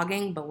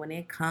blogging. But when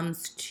it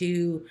comes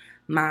to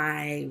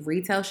my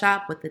retail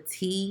shop with the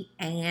tea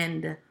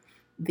and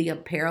the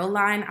apparel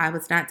line, I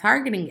was not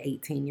targeting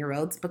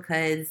 18-year-olds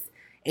because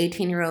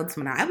 18-year-olds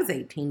when I was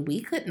 18,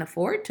 we couldn't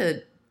afford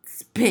to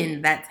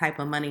spend that type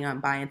of money on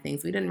buying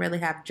things. We didn't really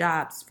have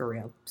jobs for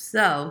real.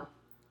 So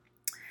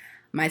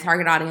my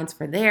target audience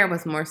for there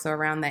was more so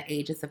around the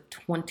ages of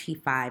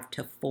 25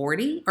 to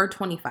 40 or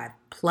 25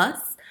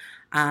 plus.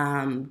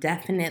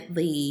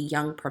 Definitely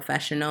young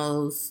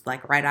professionals,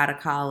 like right out of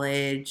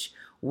college,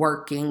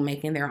 working,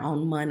 making their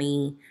own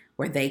money,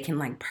 where they can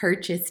like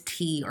purchase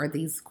tea or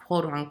these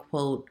quote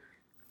unquote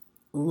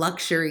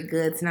luxury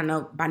goods. And I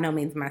know by no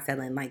means am I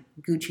selling like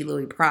Gucci,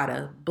 Louis,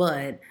 Prada,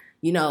 but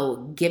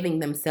giving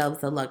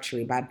themselves a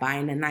luxury by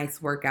buying a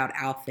nice workout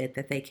outfit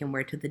that they can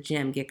wear to the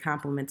gym, get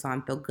compliments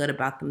on, feel good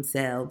about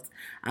themselves,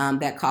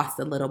 that costs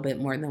a little bit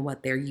more than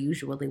what they're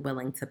usually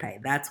willing to pay.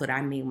 That's what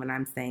I mean when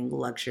I'm saying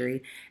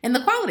luxury. And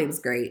the quality was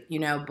great,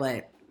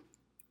 but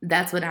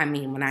that's what I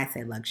mean when I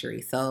say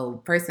luxury.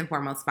 So, first and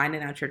foremost,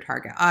 finding out your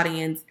target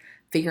audience,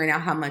 figuring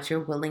out how much you're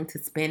willing to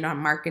spend on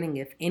marketing,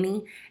 if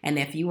any. And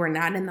if you are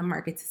not in the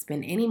market to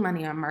spend any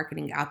money on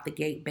marketing out the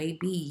gate,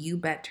 baby, you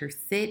better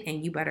sit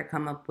and you better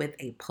come up with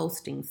a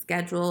posting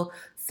schedule,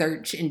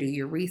 search and do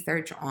your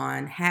research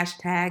on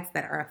hashtags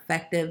that are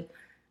effective.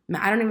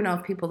 I don't even know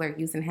if people are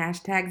using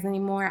hashtags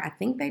anymore. I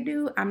think they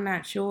do. I'm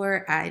not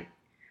sure. I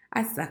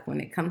suck when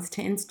it comes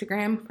to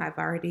Instagram. I've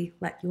already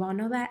let you all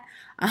know that.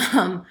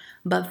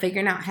 But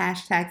figuring out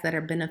hashtags that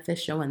are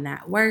beneficial in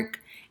that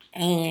work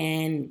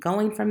and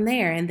going from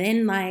there. And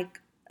then,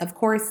 of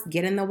course,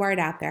 getting the word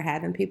out there,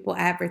 having people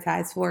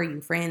advertise for you,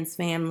 friends,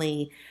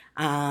 family,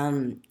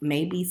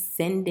 maybe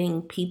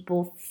sending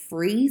people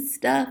free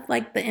stuff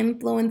like the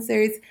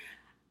influencers.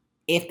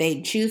 If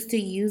they choose to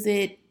use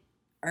it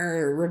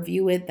or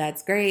review it,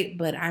 that's great.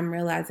 But I'm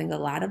realizing a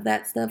lot of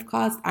that stuff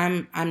costs.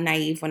 I'm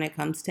naive when it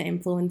comes to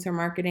influencer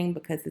marketing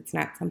because it's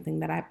not something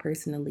that I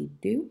personally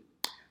do.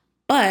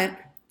 But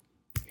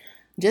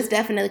just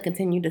definitely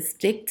continue to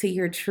stick to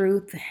your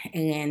truth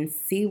and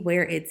see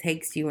where it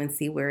takes you and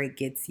see where it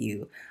gets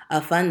you.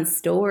 A fun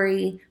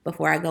story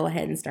before I go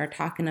ahead and start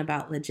talking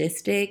about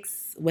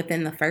logistics.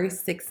 Within the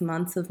first 6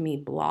 months of me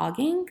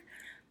blogging,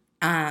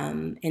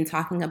 and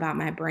talking about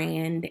my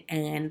brand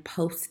and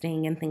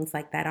posting and things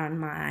like that on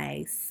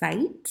my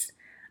site,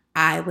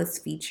 I was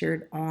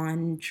featured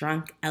on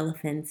Drunk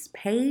Elephant's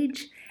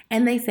page,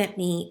 and they sent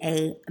me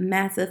a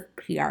massive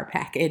PR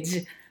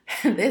package.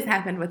 This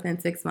happened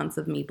within 6 months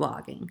of me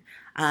blogging.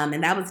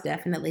 And that was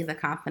definitely the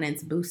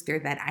confidence booster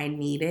that I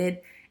needed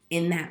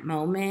in that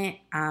moment,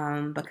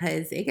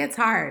 because it gets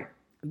hard.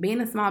 Being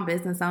a small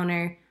business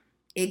owner,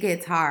 it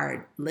gets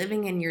hard.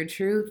 Living in your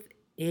truth,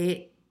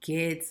 it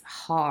gets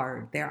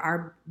hard.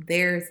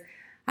 There's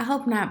I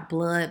hope not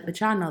blood, but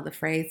y'all know the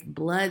phrase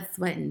blood,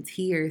 sweat, and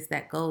tears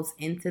that goes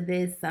into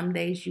this. Some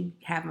days you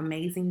have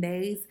amazing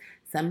days,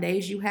 some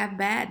days you have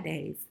bad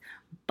days.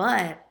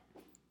 But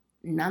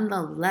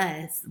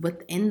nonetheless,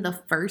 within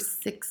the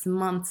first 6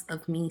 months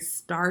of me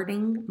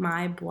starting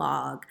my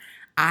blog,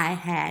 I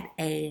had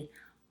a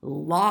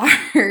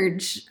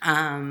large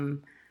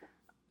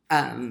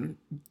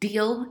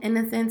deal in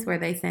a sense where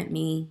they sent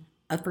me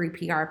a free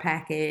PR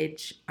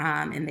package,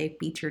 and they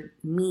featured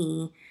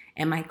me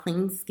and my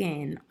clean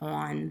skin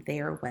on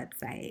their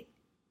website.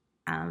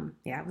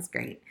 Yeah, it was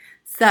great.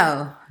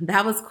 So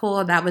that was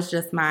cool. That was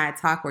just my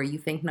talk where you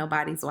think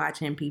nobody's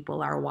watching,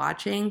 people are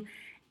watching.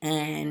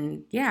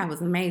 And yeah, it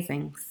was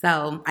amazing.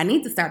 So I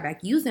need to start back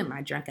using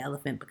my Drunk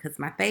Elephant because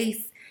my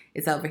face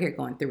is over here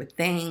going through a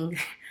thing.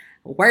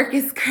 Work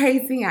is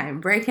crazy. I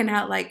am breaking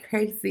out like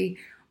crazy.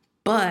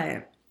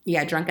 But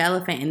yeah, Drunk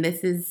Elephant, and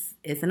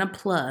isn't a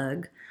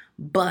plug,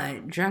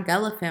 but Drunk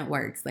Elephant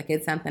works. Like,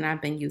 it's something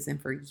I've been using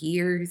for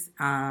years.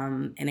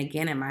 And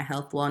again, in my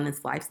health,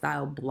 wellness,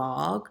 lifestyle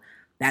blog,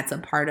 that's a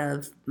part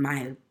of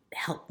my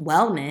health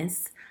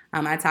wellness.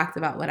 I talked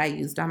about what I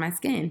used on my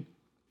skin,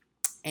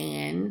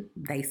 and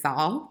they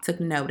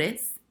took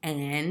notice,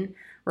 and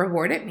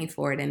rewarded me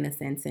for it in a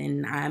sense.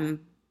 And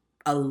I'm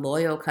a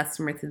loyal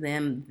customer to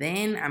them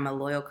then. I'm a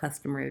loyal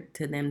customer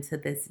to them to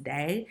this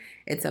day.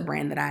 It's a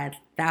brand that I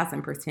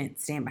 1,000%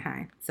 stand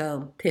behind.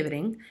 So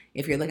pivoting,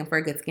 if you're looking for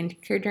a good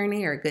skincare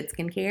journey or a good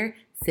skincare,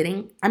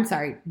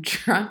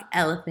 Drunk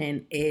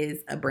Elephant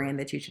is a brand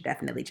that you should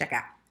definitely check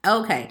out.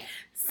 Okay,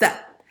 so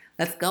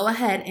let's go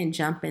ahead and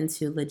jump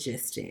into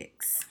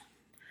logistics.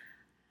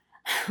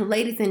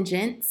 Ladies and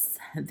gents,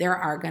 there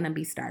are going to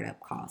be startup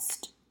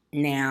costs.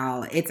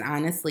 Now, it's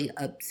honestly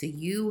up to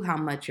you how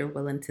much you're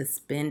willing to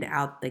spend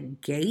out the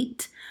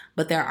gate,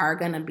 but there are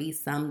going to be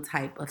some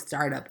type of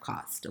startup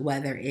cost,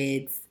 whether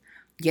it's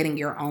getting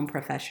your own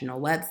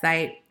professional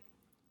website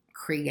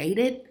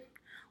created,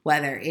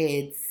 whether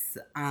it's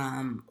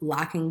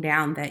locking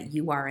down that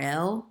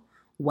URL,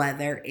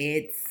 whether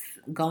it's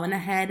going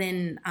ahead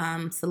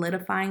and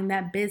solidifying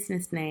that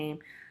business name,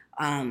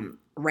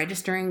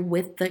 registering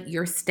with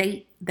your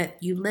state that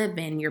you live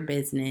in, your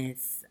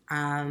business,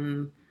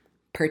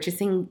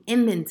 purchasing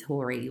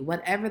inventory,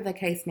 whatever the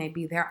case may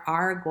be, there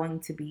are going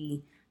to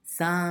be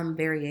some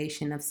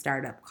variation of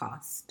startup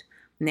cost.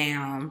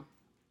 Now,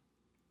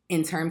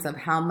 in terms of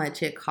how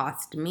much it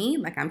cost me,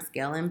 like, I'm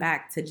scaling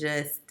back to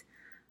just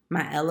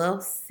my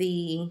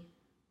LLC,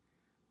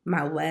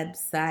 my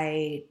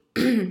website,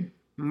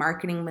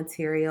 marketing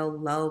material,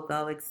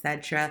 logo,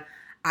 etc.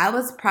 I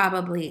was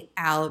probably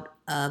out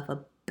of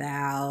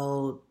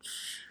about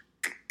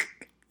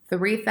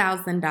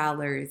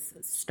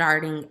 $3,000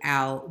 starting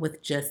out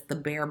with just the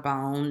bare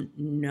bone,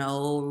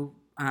 no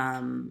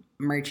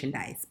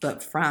merchandise.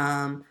 But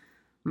from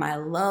my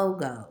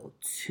logo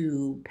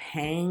to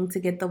paying to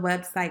get the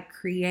website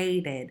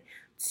created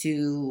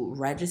to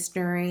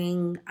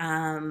registering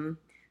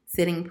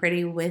Sitting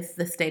Pretty with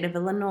the state of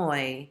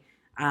Illinois,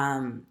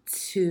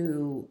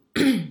 to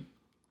EIN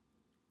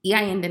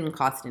didn't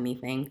cost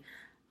anything,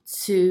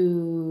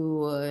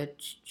 to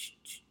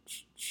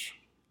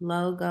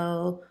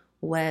logo,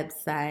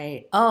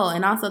 website. Oh,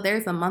 and also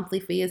there's a monthly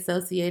fee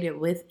associated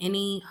with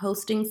any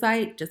hosting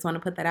site. Just want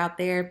to put that out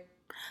there.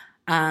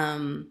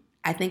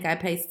 I think I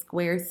pay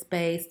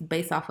Squarespace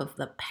based off of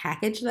the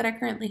package that I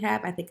currently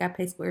have. I think I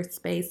pay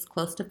Squarespace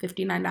close to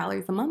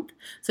 $59 a month.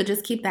 So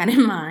just keep that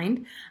in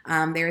mind.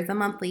 There is a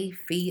monthly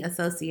fee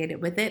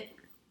associated with it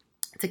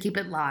to keep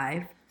it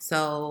live.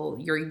 So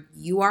your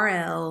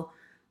URL,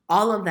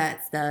 all of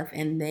that stuff.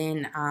 And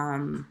then,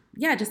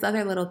 just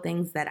other little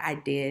things that I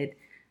did.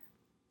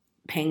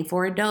 Paying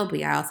for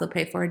Adobe. I also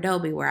pay for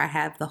Adobe where I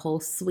have the whole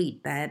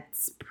suite.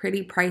 That's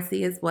pretty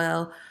pricey as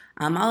well.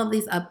 All of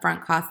these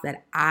upfront costs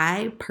that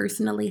I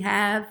personally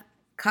have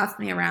cost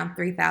me around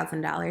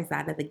 $3,000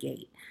 out of the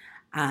gate.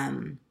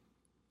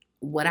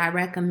 Would I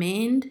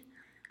recommend?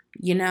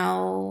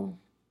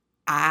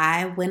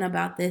 I went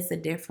about this a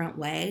different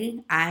way.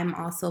 I'm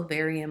also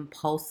very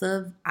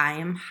impulsive. I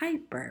am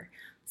hyper.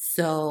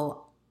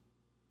 So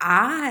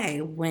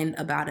I went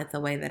about it the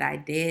way that I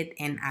did,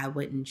 and I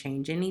wouldn't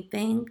change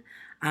anything.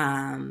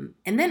 And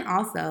then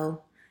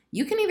also,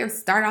 you can either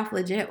start off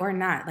legit or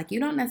not. Like, you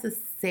don't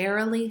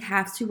necessarily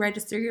have to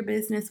register your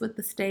business with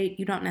the state.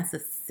 You don't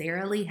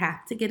necessarily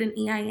have to get an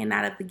EIN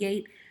out of the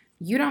gate.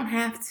 You don't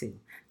have to.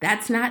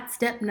 That's not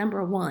step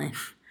number one.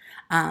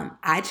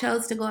 I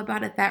chose to go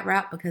about it that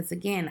route because,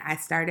 again, I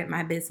started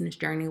my business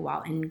journey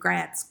while in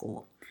grad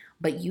school.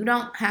 But you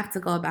don't have to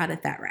go about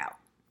it that route.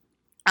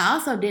 I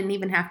also didn't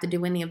even have to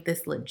do any of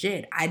this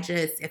legit.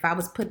 If I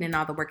was putting in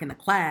all the work in the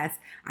class,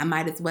 I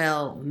might as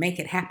well make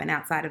it happen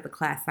outside of the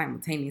class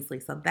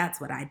simultaneously. So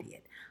that's what I did.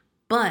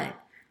 But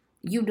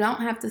you don't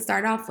have to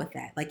start off with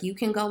that. Like, you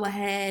can go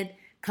ahead,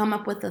 come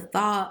up with a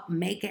thought,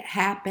 make it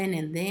happen.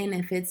 And then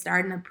if it's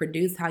starting to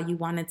produce how you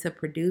want it to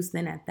produce,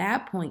 then at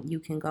that point, you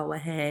can go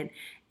ahead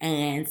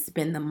and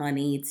spend the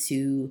money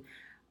to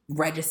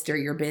register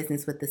your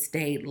business with the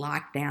state,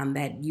 lock down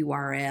that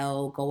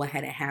URL, go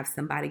ahead and have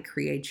somebody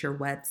create your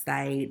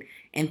website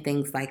and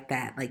things like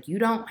that. Like, you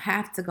don't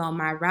have to go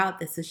my route.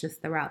 This is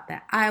just the route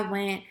that I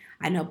went.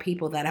 I know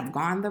people that have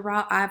gone the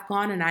route I've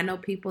gone, and I know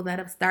people that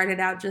have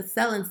started out just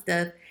selling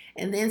stuff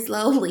and then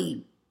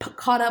slowly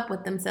caught up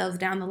with themselves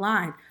down the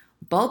line.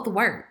 Both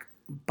work.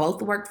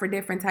 Both work for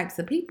different types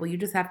of people. You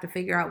just have to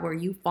figure out where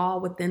you fall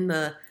within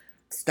the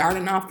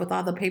starting off with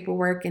all the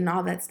paperwork and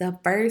all that stuff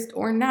first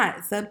or not.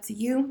 It's up to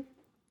you.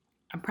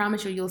 I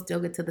promise you'll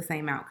still get to the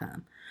same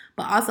outcome.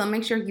 But also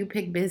make sure you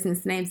pick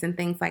business names and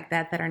things like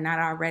that that are not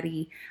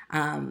already,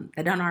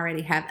 that don't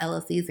already have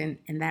LLCs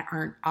and that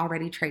aren't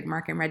already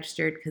trademarked and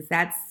registered, because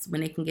that's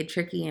when it can get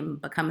tricky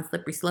and become a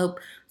slippery slope.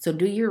 So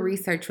do your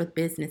research with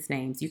business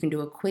names. You can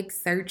do a quick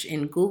search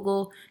in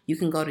Google. You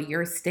can go to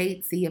your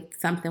state, see if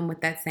something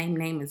with that same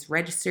name is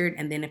registered.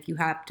 And then if you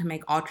have to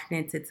make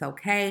alternates, it's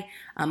okay.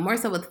 More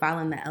so with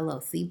filing the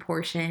LLC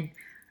portion.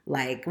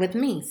 Like with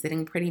me,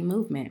 Sitting Pretty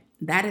Movement,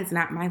 that is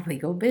not my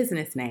legal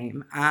business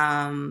name.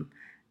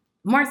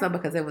 More so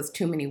because it was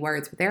too many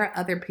words, but there are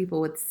other people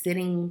with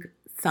Sitting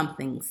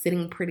something,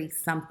 Sitting Pretty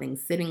something,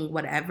 Sitting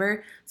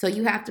whatever. So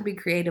you have to be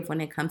creative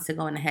when it comes to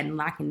going ahead and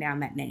locking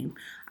down that name.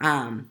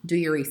 Do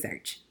your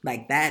research.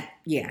 Like that,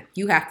 yeah,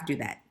 you have to do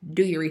that.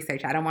 Do your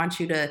research. I don't want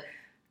you to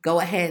go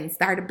ahead and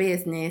start a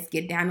business,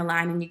 get down the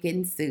line, and you're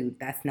getting sued.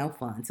 That's no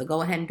fun. So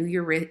go ahead and do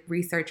your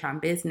research on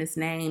business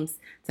names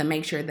to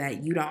make sure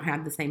that you don't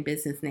have the same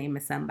business name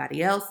as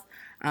somebody else,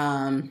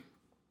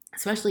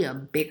 especially a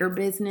bigger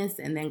business,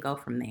 and then go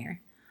from there.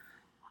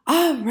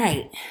 All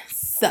right.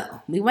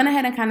 So we went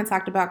ahead and kind of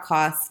talked about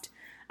cost.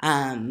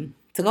 To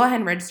go ahead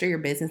and register your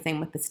business name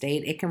with the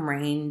state, it can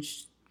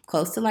range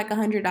close to like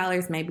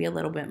 $100, maybe a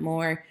little bit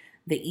more.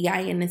 The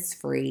EIN is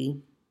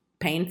free.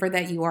 Paying for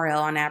that URL,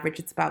 on average,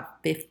 it's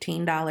about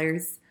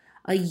 $15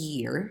 a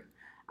year.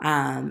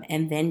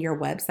 And then your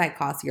website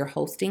cost, your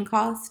hosting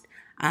cost.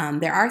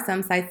 There are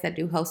some sites that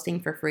do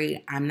hosting for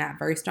free. I'm not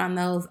versed on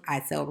those.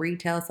 I sell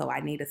retail, so I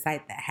need a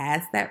site that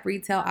has that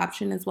retail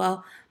option as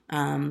well.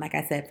 Like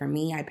I said, for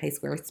me, I pay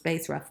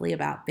Squarespace roughly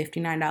about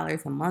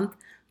 $59 a month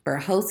for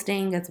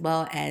hosting, as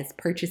well as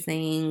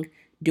purchasing,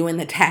 doing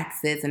the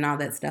taxes and all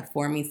that stuff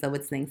for me. So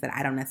it's things that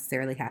I don't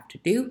necessarily have to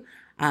do.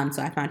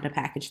 So I found a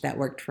package that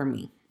worked for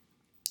me.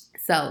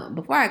 So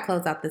before I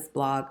close out this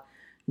blog,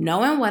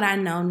 knowing what I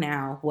know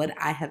now, would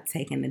I have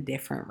taken a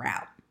different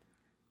route?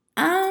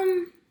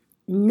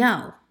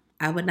 No,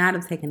 I would not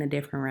have taken a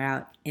different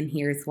route, and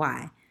here's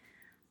why.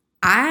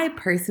 I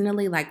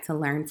personally like to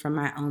learn from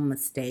my own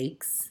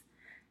mistakes.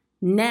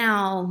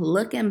 Now,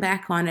 looking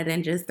back on it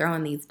and just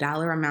throwing these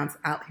dollar amounts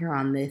out here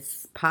on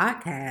this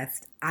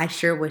podcast, I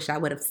sure wish I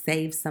would have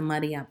saved some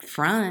money up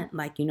front,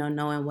 like,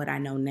 knowing what I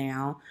know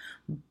now.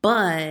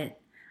 But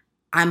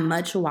I'm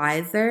much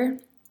wiser.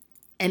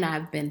 And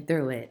I've been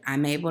through it.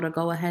 I'm able to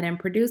go ahead and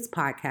produce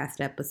podcast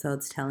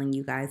episodes telling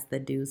you guys the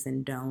do's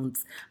and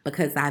don'ts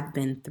because I've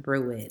been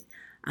through it.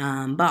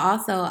 But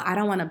also, I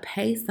don't want to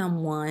pay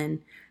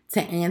someone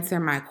to answer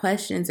my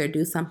questions or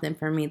do something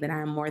for me that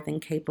I'm more than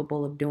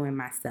capable of doing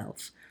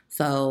myself.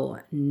 So,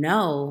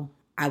 no,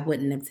 I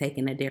wouldn't have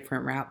taken a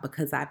different route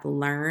because I've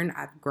learned,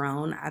 I've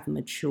grown, I've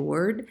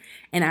matured,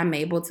 and I'm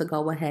able to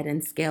go ahead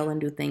and scale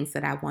and do things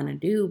that I want to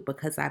do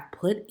because I've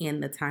put in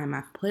the time,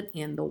 I've put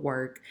in the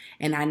work,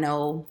 and I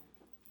know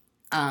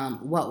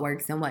what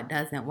works and what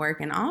doesn't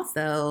work. And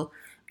also,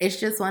 it's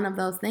just one of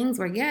those things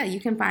where, yeah, you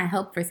can find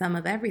help for some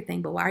of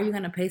everything, but why are you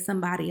going to pay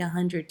somebody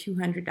 $100,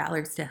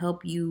 $200 to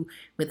help you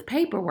with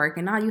paperwork?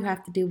 And all you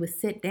have to do is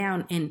sit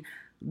down and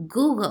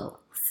Google,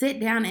 sit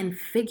down and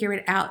figure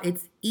it out.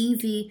 It's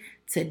easy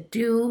to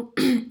do,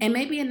 and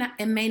maybe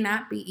it may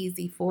not be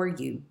easy for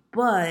you,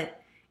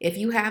 but if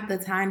you have the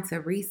time to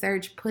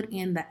research, put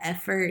in the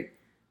effort,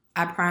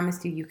 I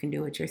promise you, you can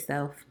do it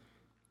yourself.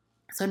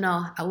 So,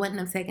 no, I wouldn't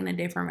have taken a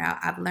different route.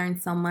 I've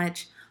learned so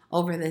much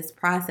over this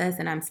process,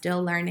 and I'm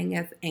still learning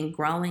as and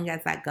growing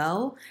as I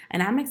go.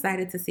 And I'm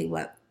excited to see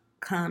what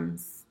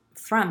comes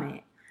from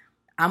it.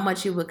 I'm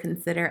what you would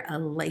consider a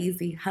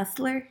lazy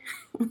hustler.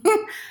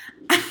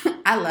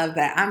 I love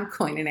that. I'm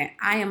coining it.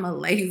 I am a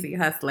lazy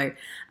hustler.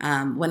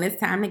 When it's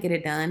time to get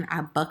it done,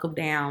 I buckle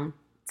down,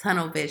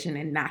 tunnel vision,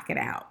 and knock it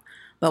out.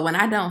 But when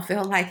I don't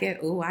feel like it,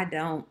 ooh, I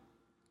don't.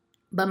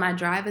 But my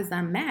drive is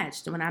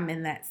unmatched when I'm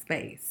in that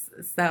space.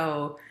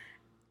 So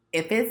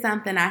if it's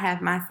something I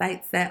have my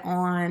sights set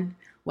on,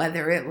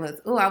 whether it was,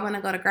 oh, I want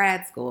to go to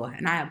grad school,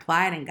 and I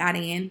applied and got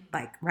in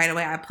like right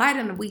away. I applied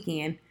in the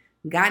weekend,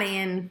 got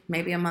in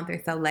maybe a month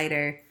or so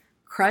later,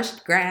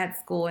 crushed grad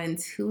school in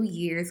 2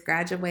 years,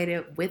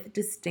 graduated with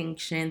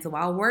distinctions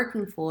while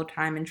working full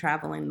time and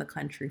traveling the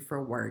country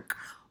for work.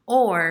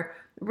 Or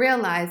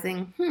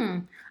realizing,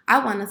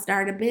 I want to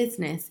start a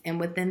business. And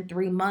within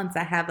 3 months,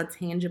 I have a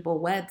tangible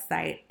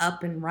website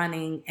up and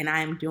running, and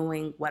I'm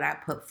doing what I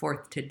put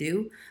forth to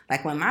do.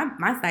 Like when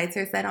my sights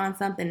are set on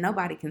something,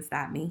 nobody can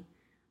stop me.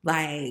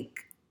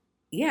 Like,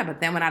 yeah, but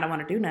then when I don't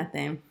want to do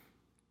nothing,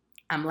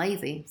 I'm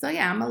lazy. So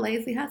yeah, I'm a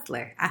lazy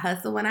hustler. I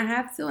hustle when I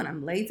have to, and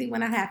I'm lazy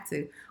when I have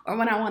to, or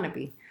when I want to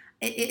be.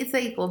 It's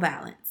an equal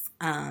balance.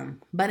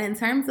 But in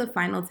terms of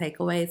final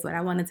takeaways, what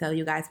I want to tell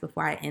you guys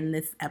before I end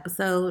this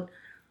episode,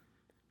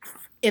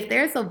 if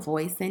there's a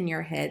voice in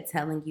your head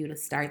telling you to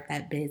start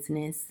that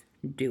business,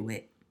 do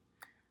it.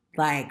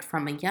 Like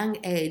from a young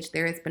age,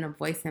 there has been a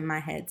voice in my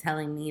head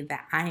telling me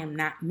that I am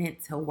not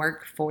meant to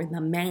work for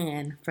the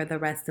man for the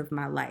rest of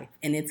my life.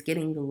 And it's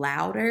getting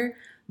louder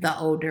the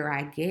older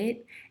I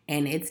get.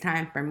 And it's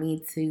time for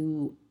me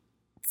to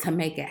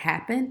make it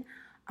happen.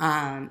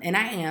 And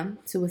I am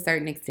to a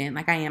certain extent.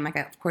 Like I am. Like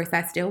of course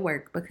I still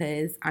work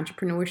because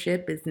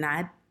entrepreneurship is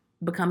not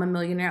become a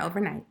millionaire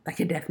overnight. Like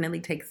it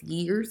definitely takes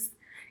years.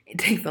 It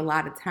takes a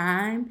lot of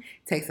time,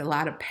 it takes a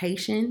lot of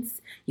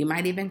patience. You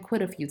might even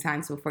quit a few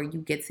times before you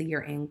get to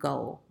your end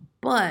goal.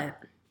 But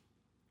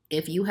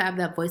if you have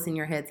that voice in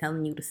your head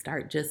telling you to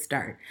start, just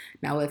start.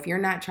 Now, if you're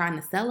not trying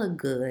to sell a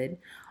good,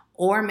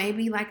 or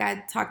maybe like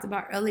I talked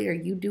about earlier,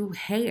 you do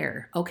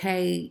hair,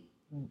 okay?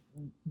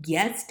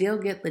 Yes, still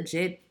get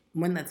legit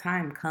when the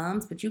time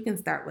comes, but you can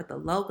start with a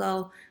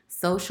logo,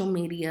 social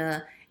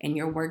media, and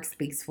your work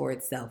speaks for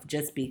itself.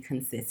 Just be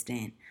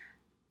consistent.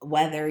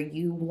 Whether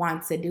you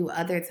want to do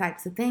other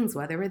types of things,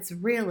 whether it's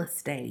real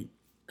estate,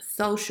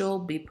 social,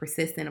 be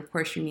persistent. Of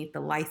course, you need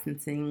the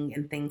licensing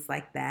and things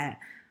like that.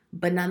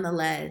 But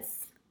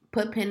nonetheless,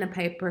 put pen to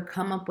paper,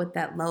 come up with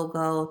that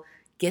logo,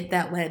 get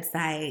that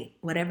website,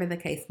 whatever the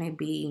case may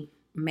be,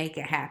 make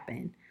it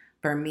happen.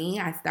 For me,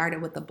 I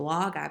started with a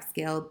blog, I've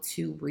scaled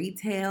to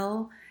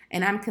retail,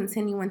 and I'm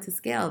continuing to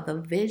scale.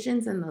 The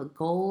visions and the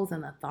goals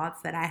and the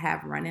thoughts that I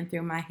have running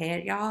through my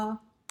head, y'all,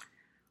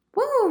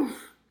 woo,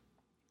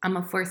 I'm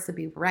a force to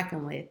be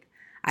reckoned with.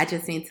 I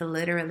just need to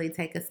literally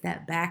take a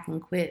step back and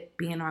quit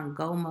being on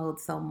go mode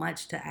so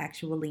much to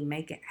actually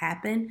make it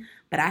happen.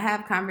 But I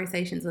have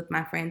conversations with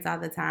my friends all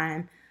the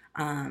time.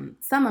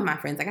 Some of my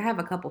friends, like I have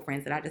a couple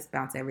friends that I just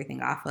bounce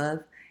everything off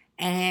of.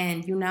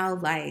 And,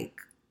 like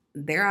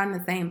they're on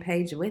the same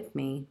page with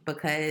me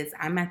because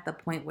I'm at the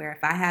point where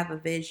if I have a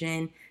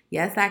vision,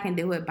 yes, I can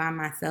do it by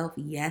myself.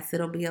 Yes,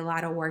 it'll be a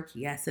lot of work.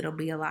 Yes, it'll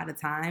be a lot of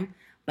time.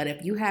 But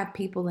if you have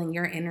people in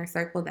your inner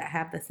circle that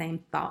have the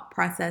same thought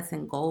process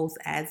and goals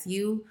as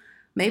you,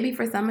 maybe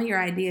for some of your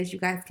ideas, you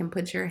guys can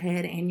put your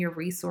head and your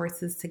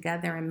resources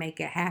together and make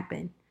it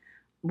happen,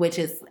 which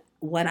is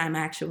what I'm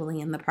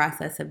actually in the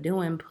process of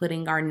doing,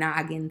 putting our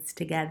noggins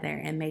together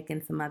and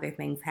making some other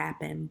things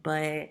happen.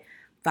 But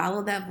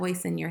follow that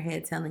voice in your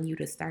head telling you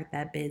to start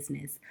that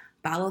business.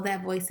 Follow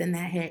that voice in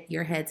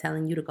your head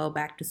telling you to go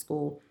back to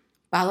school.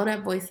 Follow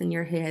that voice in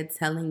your head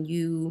telling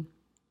you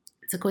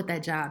to quit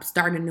that job,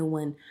 start a new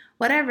one,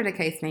 whatever the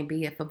case may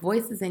be. If a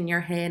voice is in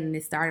your head and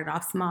it started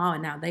off small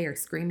and now they are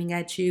screaming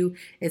at you,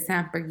 it's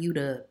time for you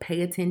to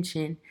pay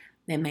attention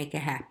and make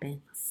it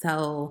happen.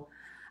 So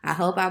I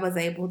hope I was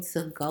able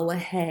to go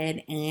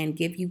ahead and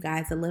give you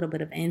guys a little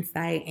bit of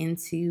insight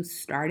into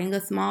starting a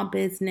small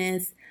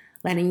business,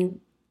 letting you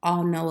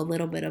all know a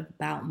little bit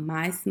about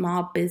my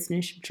small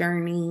business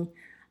journey,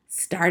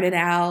 Started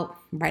out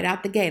right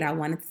out the gate, I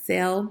wanted to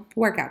sell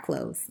workout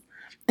clothes.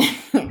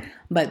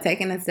 But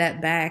taking a step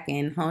back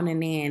and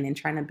honing in and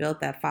trying to build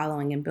that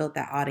following and build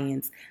that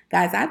audience.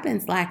 Guys, I've been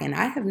slacking.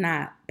 I have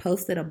not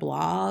posted a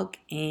blog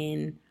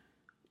in,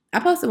 I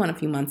posted one a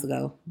few months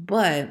ago,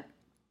 but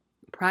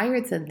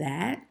prior to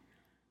that,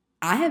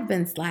 I have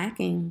been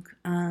slacking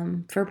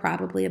for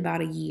probably about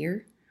a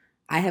year.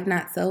 I have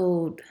not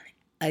sold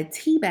a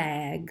tea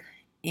bag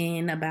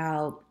in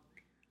about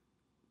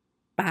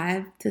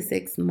 5 to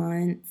 6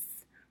 months,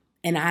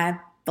 and I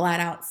flat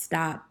out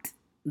stopped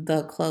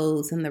the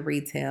clothes and the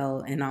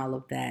retail and all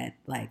of that.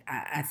 Like,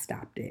 I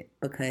stopped it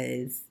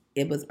because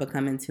it was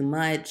becoming too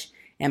much,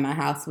 and my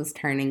house was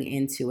turning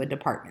into a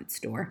department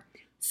store.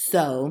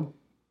 So,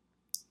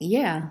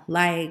 yeah,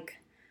 like,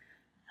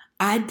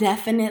 I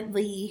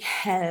definitely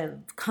have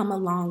come a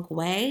long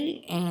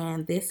way,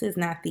 and this is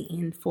not the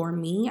end for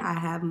me. I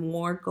have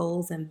more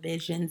goals and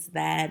visions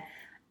that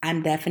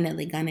I'm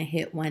definitely going to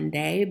hit one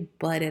day,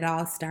 but it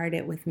all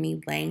started with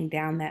me laying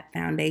down that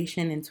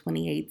foundation in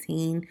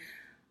 2018,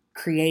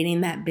 creating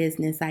that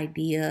business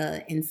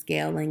idea and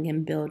scaling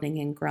and building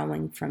and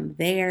growing from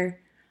there.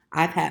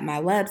 I've had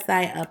my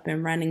website up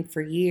and running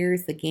for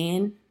years.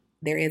 Again,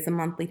 there is a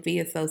monthly fee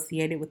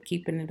associated with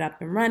keeping it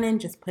up and running,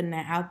 just putting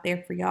that out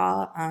there for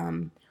y'all.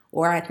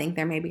 Or I think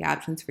there may be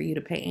options for you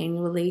to pay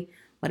annually,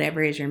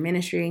 whatever is your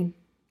ministry.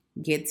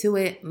 Get to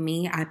it.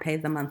 Me, I pay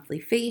the monthly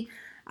fee.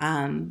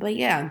 But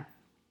yeah,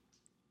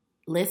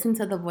 listen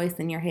to the voice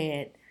in your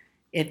head.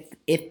 If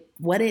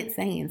what it's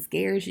saying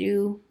scares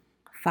you,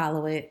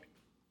 follow it.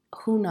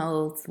 Who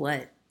knows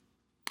where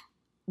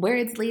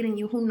it's leading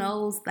you? Who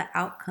knows the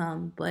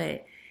outcome?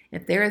 But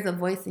if there is a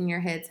voice in your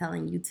head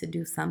telling you to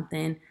do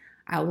something,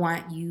 I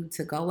want you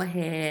to go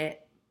ahead,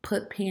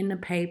 put pen to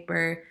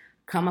paper,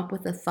 come up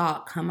with a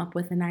thought, come up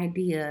with an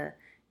idea,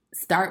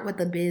 start with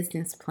a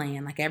business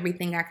plan. Like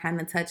everything I kind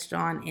of touched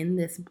on in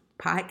this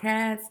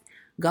podcast,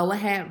 go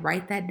ahead,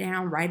 write that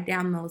down, write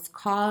down those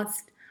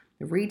costs,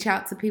 reach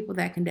out to people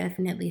that can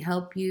definitely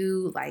help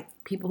you, like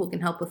people who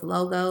can help with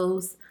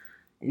logos.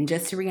 And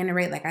just to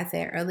reiterate, like I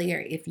said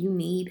earlier, if you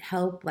need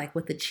help like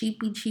with a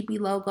cheapy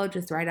logo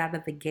just right out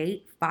of the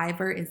gate,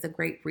 Fiverr is a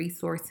great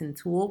resource and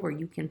tool where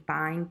you can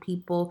find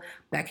people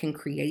that can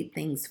create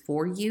things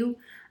for you.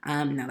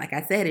 Now, like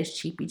I said, it's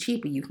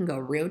cheapy. You can go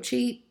real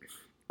cheap,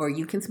 or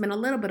you can spend a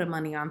little bit of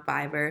money on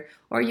Fiverr,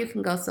 or you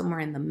can go somewhere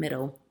in the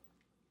middle.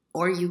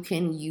 Or you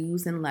can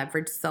use and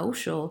leverage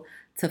social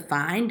to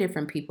find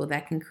different people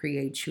that can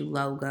create you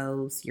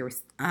logos,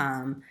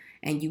 and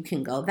you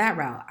can go that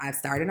route. I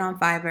started on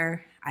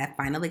Fiverr. I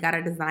finally got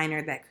a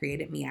designer that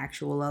created me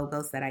actual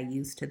logos that I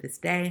use to this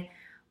day.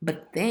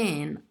 But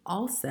then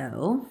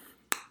also,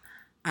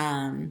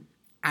 I'm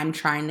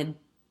trying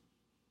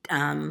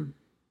to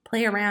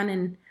play around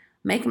and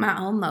make my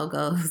own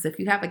logos. If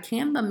you have a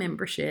Canva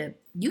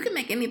membership, you can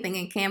make anything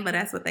in Canva.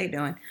 That's what they're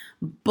doing.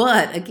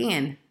 But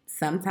again,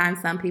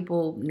 sometimes some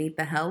people need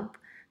the help.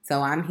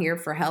 So I'm here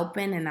for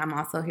helping, and I'm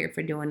also here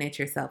for doing it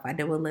yourself. I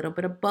do a little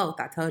bit of both.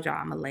 I told y'all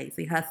I'm a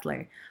lazy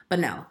hustler. But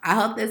no, I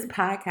hope this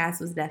podcast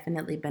was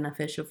definitely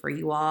beneficial for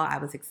you all. I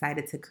was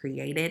excited to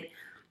create it.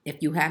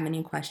 If you have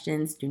any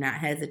questions, do not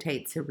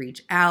hesitate to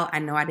reach out. I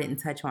know I didn't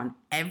touch on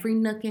every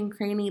nook and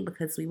cranny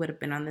because we would have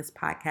been on this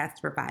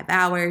podcast for 5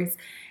 hours.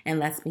 And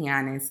let's be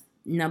honest,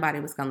 nobody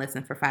was going to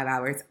listen for 5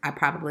 hours. I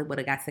probably would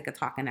have got sick of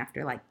talking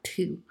after like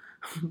 2.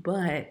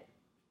 But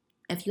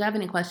if you have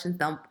any questions,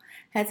 don't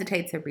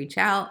hesitate to reach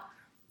out.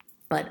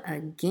 But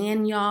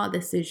again, y'all,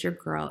 this is your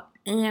girl,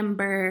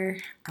 Amber.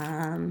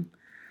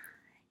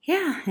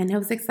 Yeah, and it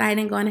was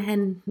exciting going ahead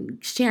and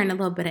sharing a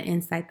little bit of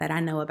insight that I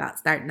know about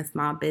starting a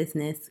small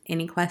business.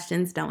 Any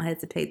questions, don't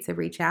hesitate to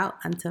reach out.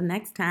 Until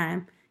next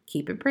time,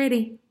 keep it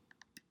pretty.